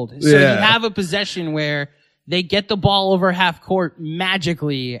and cold. So you have a possession where they get the ball over half court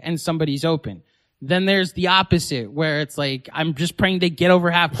magically and somebody's open. Then there's the opposite where it's like, I'm just praying they get over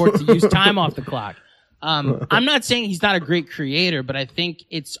half court to use time off the clock. I'm not saying he's not a great creator, but I think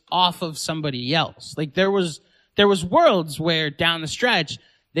it's off of somebody else. Like there was worlds where down the stretch,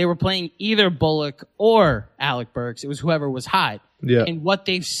 they were playing either Bullock or Alec Burks. It was whoever was hot. Yeah. And what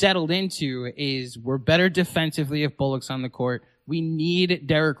they've settled into is we're better defensively if Bullock's on the court. We need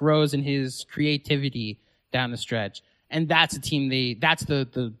Derrick Rose and his creativity down the stretch. And that's a team that's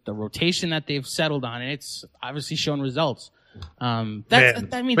the rotation that they've settled on. And it's obviously shown results. I'm pumped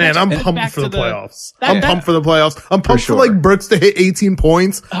for the playoffs. I'm pumped for the playoffs. I'm pumped sure. for like Burks to hit 18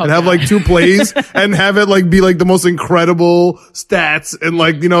 points and have like 2 plays and have it like be like the most incredible stats and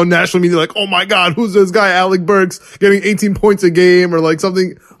like, you know, national media like, oh my God, who's this guy, Alec Burks, getting 18 points a game or like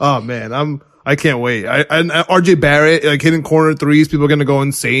something. Oh man, I can't wait. And RJ Barrett, like hitting corner threes, people are going to go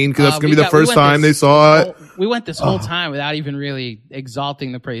insane because that's going to be the first time they saw it. We went this whole time without even really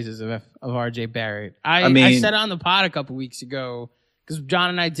exalting the praises of RJ Barrett. I said on the pod a couple weeks ago, because John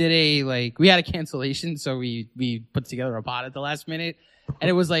and I did we had a cancellation, so we put together a pod at the last minute.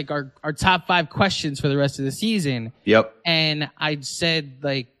 And it was like our top 5 questions for the rest of the season. Yep. And I said,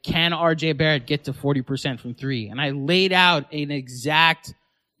 like, can RJ Barrett get to 40% from 3? And I laid out an exact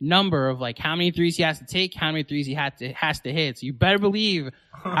number of like how many threes he has to take, how many threes he has to hit. So you better believe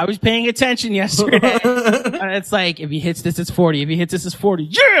I was paying attention yesterday. And it's like, if he hits this, it's 40. If he hits this, it's 40.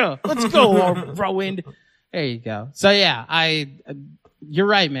 Yeah! Let's go, Rowan. There you go. So yeah, you're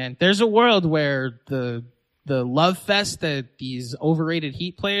right, man. There's a world where the love fest that these overrated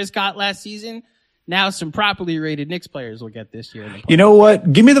Heat players got last season, now some properly rated Knicks players will get this year. You know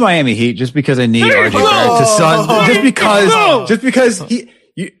what? Give me the Miami Heat just because I need RJ Barrett to sun. Just because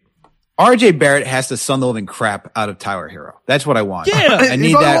RJ Barrett has to sun the living crap out of Tyler Hero. That's what I want. Yeah. I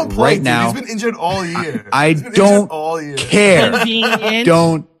need that right now. He's been injured all year. I don't care.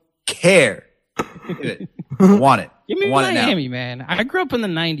 Don't care. I want it. Give me want Miami, man. I grew up in the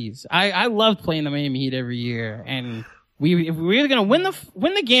 90s. I loved playing the Miami Heat every year. And if we were either going to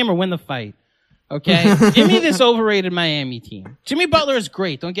win the game or win the fight. Okay? Give me this overrated Miami team. Jimmy Butler is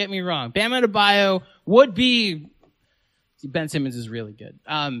great. Don't get me wrong. Bam Adebayo would be... Ben Simmons is really good.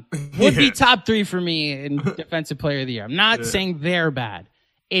 Would be top 3 for me in Defensive Player of the Year. I'm not saying they're bad.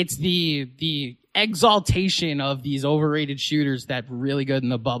 It's the exaltation of these overrated shooters that were really good in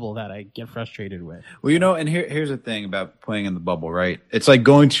the bubble that I get frustrated with. Well, you know, and here's the thing about playing in the bubble, right? It's like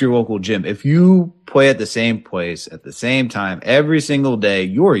going to your local gym. If you play at the same place at the same time every single day,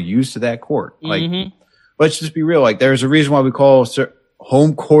 you're used to that court. Like, let's just be real. Like, there's a reason why we call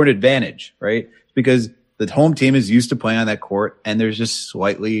home court advantage, right? It's because the home team is used to playing on that court, and there's just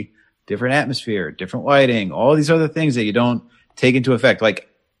slightly different atmosphere, different lighting, all these other things that you don't take into effect. Like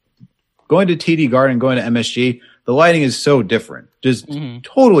going to TD Garden, going to MSG, the lighting is so different, just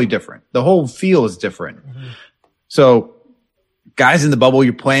totally different. The whole feel is different. So guys in the bubble,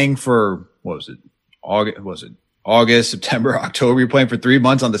 you're playing for, August, September, October, you're playing for 3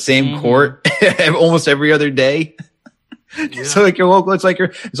 months on the same court almost every other day. Yeah. So like your local, it's like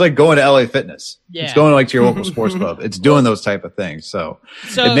going to LA Fitness. Yeah. It's going like to your local sports club. It's doing those type of things. So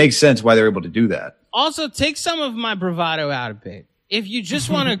it makes sense why they're able to do that. Also, take some of my bravado out of it. If you just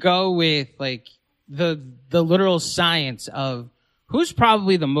want to go with like the literal science of who's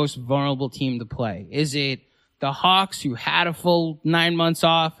probably the most vulnerable team to play, is it the Hawks who had a full 9 months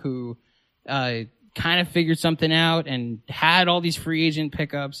off, who kind of figured something out and had all these free agent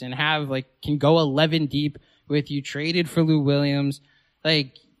pickups and can go 11 deep with you, traded for Lou Williams?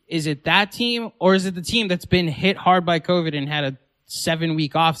 Like, is it that team, or is it the team that's been hit hard by COVID and had a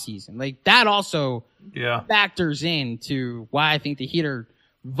 7-week off season? Like, that also factors into why I think the Heat are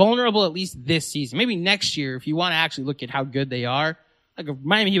vulnerable, at least this season. Maybe next year, if you want to actually look at how good they are, like a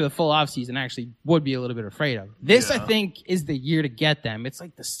Miami Heat with a full off season actually would be a little bit afraid of. This, I think, is the year to get them. It's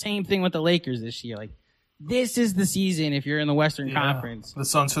like the same thing with the Lakers this year. Like, this is the season if you're in the Western Conference. The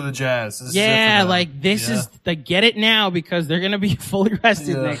Suns for the Jazz. This is the get it now, because they're going to be fully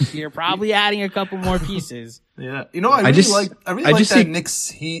rested next year, probably adding a couple more pieces. Yeah. You know, I really like that Knicks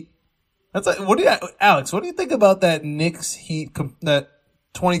Heat. That's like, Alex, what do you think about that Knicks Heat, that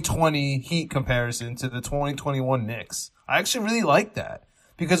 2020 Heat comparison to the 2021 Knicks? I actually really like that.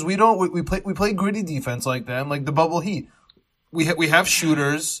 because we play gritty defense like them, like the bubble Heat. We have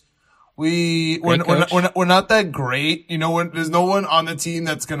shooters. We're not that great. You know, there's no one on the team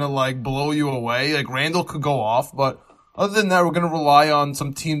that's gonna like blow you away. Like Randall could go off, but other than that, we're gonna rely on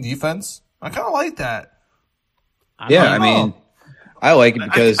some team defense. I kind of like that. I mean, I like it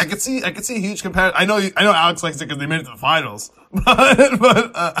because I could see a huge comparison. I know Alex likes it because they made it to the finals, but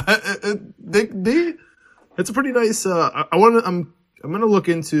it's a pretty nice. I'm gonna look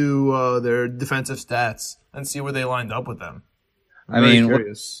into their defensive stats and see where they lined up with them. I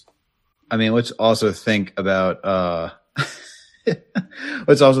mean, let's also think about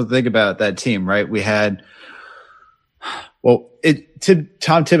that team, right? We had, Tom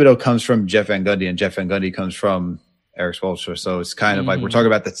Thibodeau comes from Jeff Van Gundy, and Jeff Van Gundy comes from Eric Spoelstra. So it's kind of like we're talking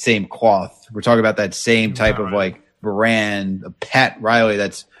about the same cloth. We're talking about that same type of like Moran, Pat Riley.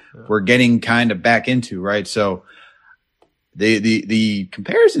 We're getting kind of back into, right? So the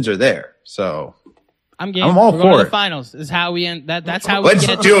comparisons are there. So I'm game. I'm all We're going for to it. the finals. Is how we end. That's how we Let's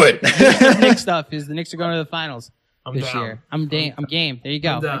get do it. The Knicks stuff is the Knicks are going to the finals this down. year. I'm game. There you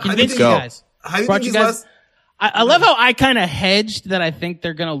go. I'm down. I convinced How do you you guys. How do you Brought think you these guys. last? I love how I kind of hedged that I think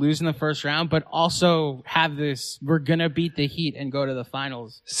they're going to lose in the first round, but also have this, we're going to beat the Heat and go to the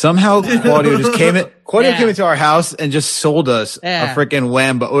finals. Somehow Claudio just came into our house and just sold us Yeah. a freaking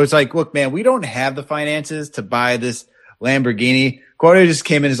Lambo. It was like, look, man, we don't have the finances to buy this Lamborghini. Claudio just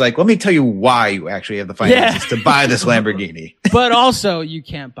came in and is like, let me tell you why you actually have the finances to buy this Lamborghini. But also, you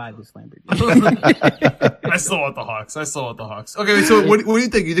can't buy this Lamborghini. I still want the Hawks. Okay, so what do you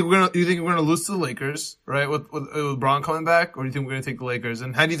think? You think we're gonna lose to the Lakers, right? With LeBron coming back, or do you think we're gonna take the Lakers?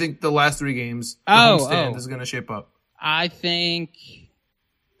 And how do you think the last three games the homestand is gonna shape up? I think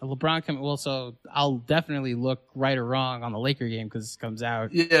LeBron coming. Well, so I'll definitely look right or wrong on the Laker game because it comes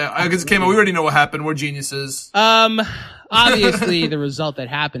out. Yeah, because it came out. We already know what happened. We're geniuses. Obviously, the result that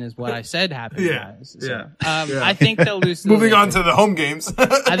happened is what I said happened. Yeah, Guys. So, yeah. I think they'll lose. To the Moving on Lakers. to the home games.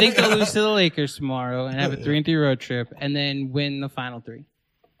 I think they'll lose to the Lakers tomorrow and have a 3-3 road trip, and then win the final three.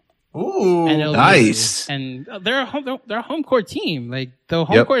 Ooh, And they'll Nice. lose. And they're a home court team. Like the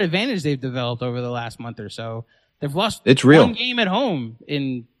home court advantage they've developed over the last month or so. They've lost It's real. one game at home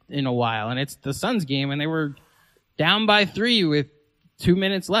in a while, and it's the Suns game, and they were down by 3 with 2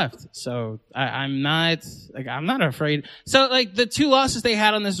 minutes left. So I'm not afraid. So like the 2 losses they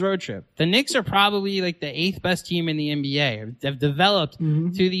had on this road trip, the Knicks are probably like the 8th best team in the NBA. They've developed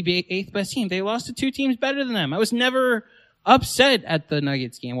to the 8th best team. They lost to 2 teams better than them. I was never upset at the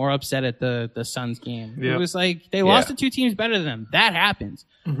Nuggets game or upset at the Suns game. Yep. It was like they lost to 2 teams better than them. That happens.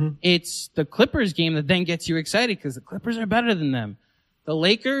 It's the Clippers game that then gets you excited because the Clippers are better than them. The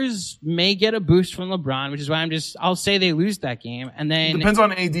Lakers may get a boost from LeBron, which is why I'll say they lose that game. And then depends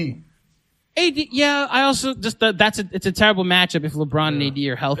on AD. yeah, I also it's a terrible matchup if LeBron and AD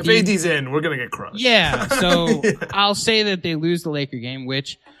are healthy. If AD's in, we're gonna get crushed. Yeah, so I'll say that they lose the Laker game,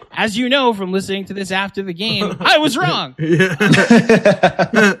 which, as you know from listening to this after the game, I was wrong.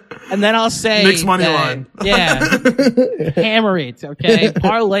 And then I'll say Knicks money that, line. Yeah, hammer it, okay,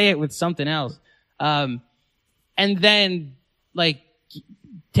 parlay it with something else, and then like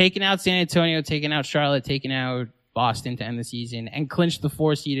taking out San Antonio, taking out Charlotte, taking out Boston to end the season, and clinch the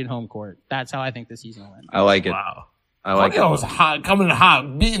 4-seeded home court. That's how I think the season will end. I like it. Wow. I like Claudio was it. hot, coming in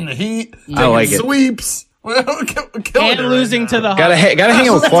hot, beating the Heat, I like taking it. sweeps, And losing to the Hawks. Gotta hang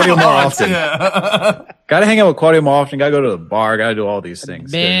out with Claudio more often. Yeah. Gotta hang out with Claudio more often. Gotta go to the bar. Gotta do all these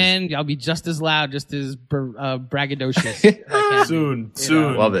things. Man, I'll be just as loud, just as braggadocious. I can be.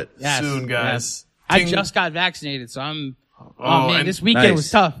 Soon. Love it. Yes, Soon, guys. yes. I Ting- just got vaccinated, so I'm. Oh, man, and- this weekend Nice. was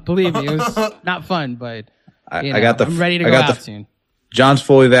tough. Believe me, it was not fun, but I you know, got the. I'm ready to I go got out the. soon. John's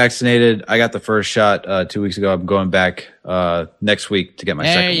fully vaccinated. I got the first shot 2 weeks ago. I'm going back next week to get my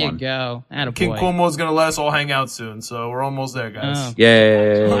There second you one. go. Attaboy. King Cuomo's gonna let us all hang out soon, so we're almost there, guys. Oh.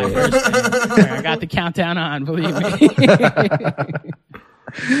 Yay! My first thing. I got the countdown on. Believe me.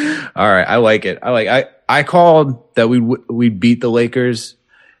 All right, I like it. I called that we'd beat the Lakers.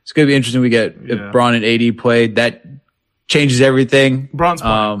 It's gonna be interesting. We get if Braun and AD played. That changes everything. Braun's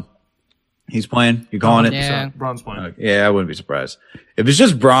playing. He's playing. You calling it? Yeah. Braun's playing. Okay. Yeah, I wouldn't be surprised if it's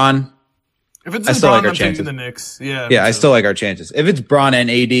just Braun. If it's I just still Braun, like our I'm taking chances. the Knicks. Yeah. Yeah, I still like our chances. If it's Braun and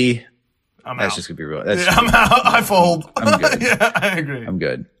AD, I'm that's out. just gonna be real. That's Yeah, I'm out. I fold. I'm good. Yeah, I agree. I'm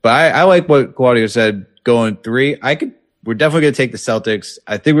good. But I like what Claudio said. Going 3, we're definitely gonna take the Celtics.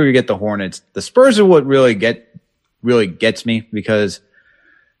 I think we're gonna get the Hornets. The Spurs are what really gets me because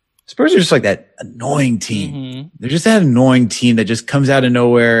Spurs are just like that annoying team. Mm-hmm. They're just that annoying team that just comes out of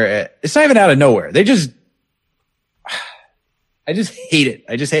nowhere. It's not even out of nowhere. I just hate it.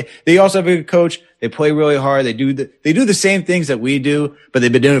 I just hate. They also have a good coach. They play really hard. They do the same things that we do, but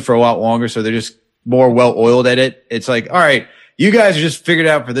they've been doing it for a lot longer, so they're just more well oiled at it. It's like, all right, you guys are just figured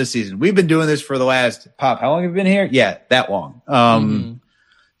out for this season. We've been doing this for the last how long have you been here? Yeah, that long.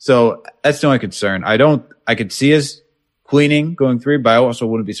 So that's the only concern. I could see us cleaning going 3, but I also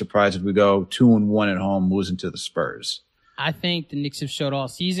wouldn't be surprised if we go 2-1 at home, losing to the Spurs. I think the Knicks have showed all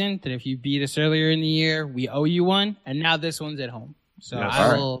season that if you beat us earlier in the year, we owe you one, and now this one's at home. So Yes.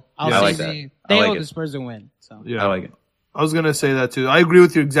 I'll like say that. I they like owe it. the Spurs a win. So Yeah. I like it. I was gonna say that too. I agree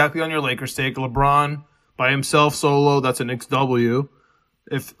with you exactly on your Lakers take. LeBron by himself solo, that's a Knicks W.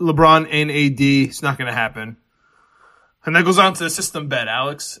 If LeBron and AD, it's not gonna happen. And that goes on to the system bet,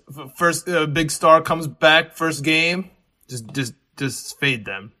 Alex. First big star comes back first game, just fade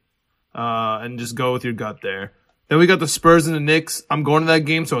them, and just go with your gut there. Then we got the Spurs and the Knicks. I'm going to that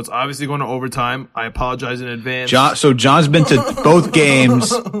game, so it's obviously going to overtime. I apologize in advance. John's been to both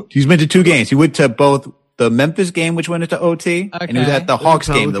games. He's been to 2 games. He went to both the Memphis game, which went into OT, and he was Okay. at the Hawks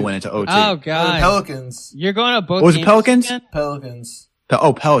game that went into OT. oh The god, Pelicans. you're going to both. Was it games Pelicans? again? Pelicans.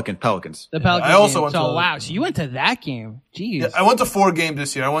 Pelicans. The Pelicans. I also game. went So to- wow, so you went to that game? Jeez. Yeah, I went to 4 games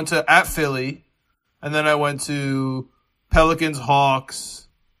this year. I went to at Philly, and then I went to Pelicans, Hawks,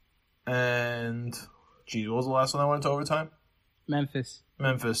 and what was the last one I went to overtime? Memphis.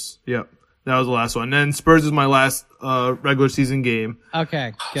 Memphis. Yep. That was the last one. And then Spurs is my last regular season game.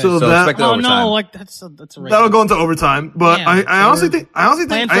 Okay. Good. So So that expect oh overtime. no, like that's a that'll regular. go into overtime. But Yeah, I so honestly we're think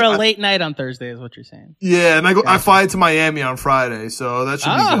Plan for a late night on Thursday is what you're saying. Yeah, and I fly to Miami on Friday, so that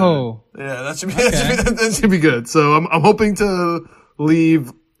should be Oh. good. Yeah, that should be that should be good. So I'm hoping to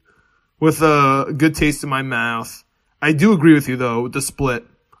leave with a good taste in my mouth. I do agree with you though with the split.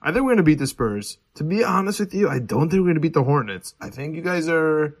 I think we're gonna beat the Spurs. To be honest with you, I don't think we're gonna beat the Hornets. I think you guys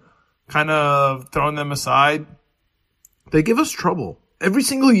are kind of throwing them aside. They give us trouble every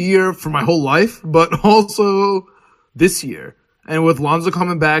single year for my whole life, but also this year. And with Lonzo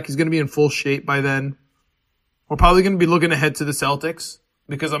coming back, he's going to be in full shape by then. We're probably going to be looking ahead to the Celtics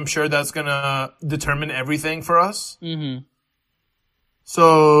because I'm sure that's going to determine everything for us. Mm-hmm.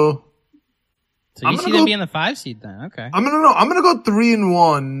 So So I'm you gonna see them go- being the 5 seed then? Okay. I'm gonna go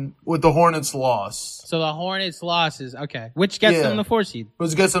 3-1 with the Hornets loss, So the Hornets losses. Okay. Which gets Yeah. them the 4 seed.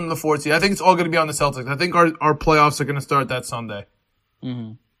 which gets them the 4th seed. I think it's all going to be on the Celtics. I think our playoffs are going to start that Sunday.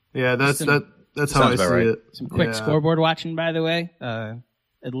 Mm-hmm. Yeah, that's how I Sounds see about right. it. Some quick Yeah. scoreboard watching, by the way.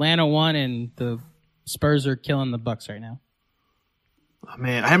 Atlanta won, and the Spurs are killing the Bucks right now. Oh,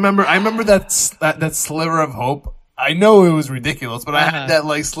 man, I remember that sliver of hope. I know it was ridiculous, but I had that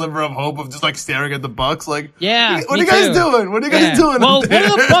like sliver of hope of just like staring at the Bucks, like, Yeah, what are me you guys too. doing? What are you guys doing? Well, up what there?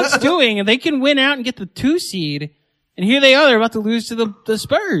 are the Bucks doing? And they can win out and get the 2 seed, and here they are. They're about to lose to the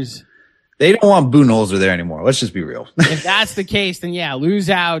Spurs. They don't want Budenholzer there anymore. Let's just be real. If that's the case, then yeah, lose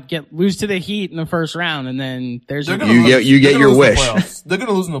to the Heat in the first round, and then there's They're your gonna You lose- get- you they're get gonna your lose in the wish. playoffs. They're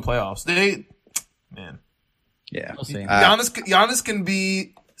gonna lose in the playoffs. Man, Yeah. We'll see. Giannis can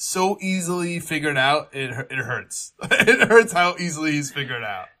be so easily figured out. It hurts. It hurts how easily he's figured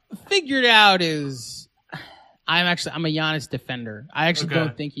out. Figured out is I'm a Giannis defender. I actually Okay.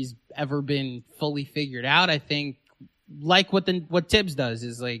 don't think he's ever been fully figured out. I think like what Tibbs does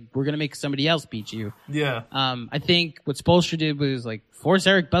is like we're gonna make somebody else beat you. Yeah. I think what Spoelstra did was like force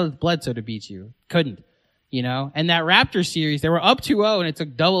Eric Bledsoe to beat you. Couldn't. You know? And that Raptors series, they were up 2-0 and it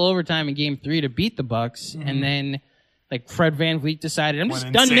took double overtime in game 3 to beat the Bucks. And then like Fred VanVleet decided, I'm just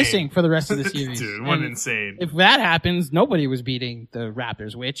Went done insane. missing for the rest of the series. Dude, went And insane. if that happens, nobody was beating the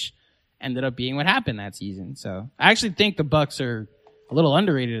Raptors, which ended up being what happened that season. So I actually think the Bucks are a little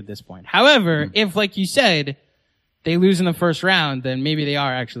underrated at this point. However, if like you said, they lose in the first round, then maybe they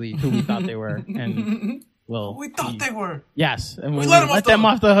are actually who we thought they were. And we'll We thought they were. yes, and we'll let 'em let off the them hook.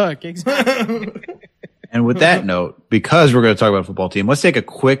 off the hook. Exactly. And with that note, because we're going to talk about a football team, let's take a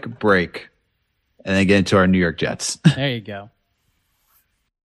quick break and then get into our New York Jets. There you go.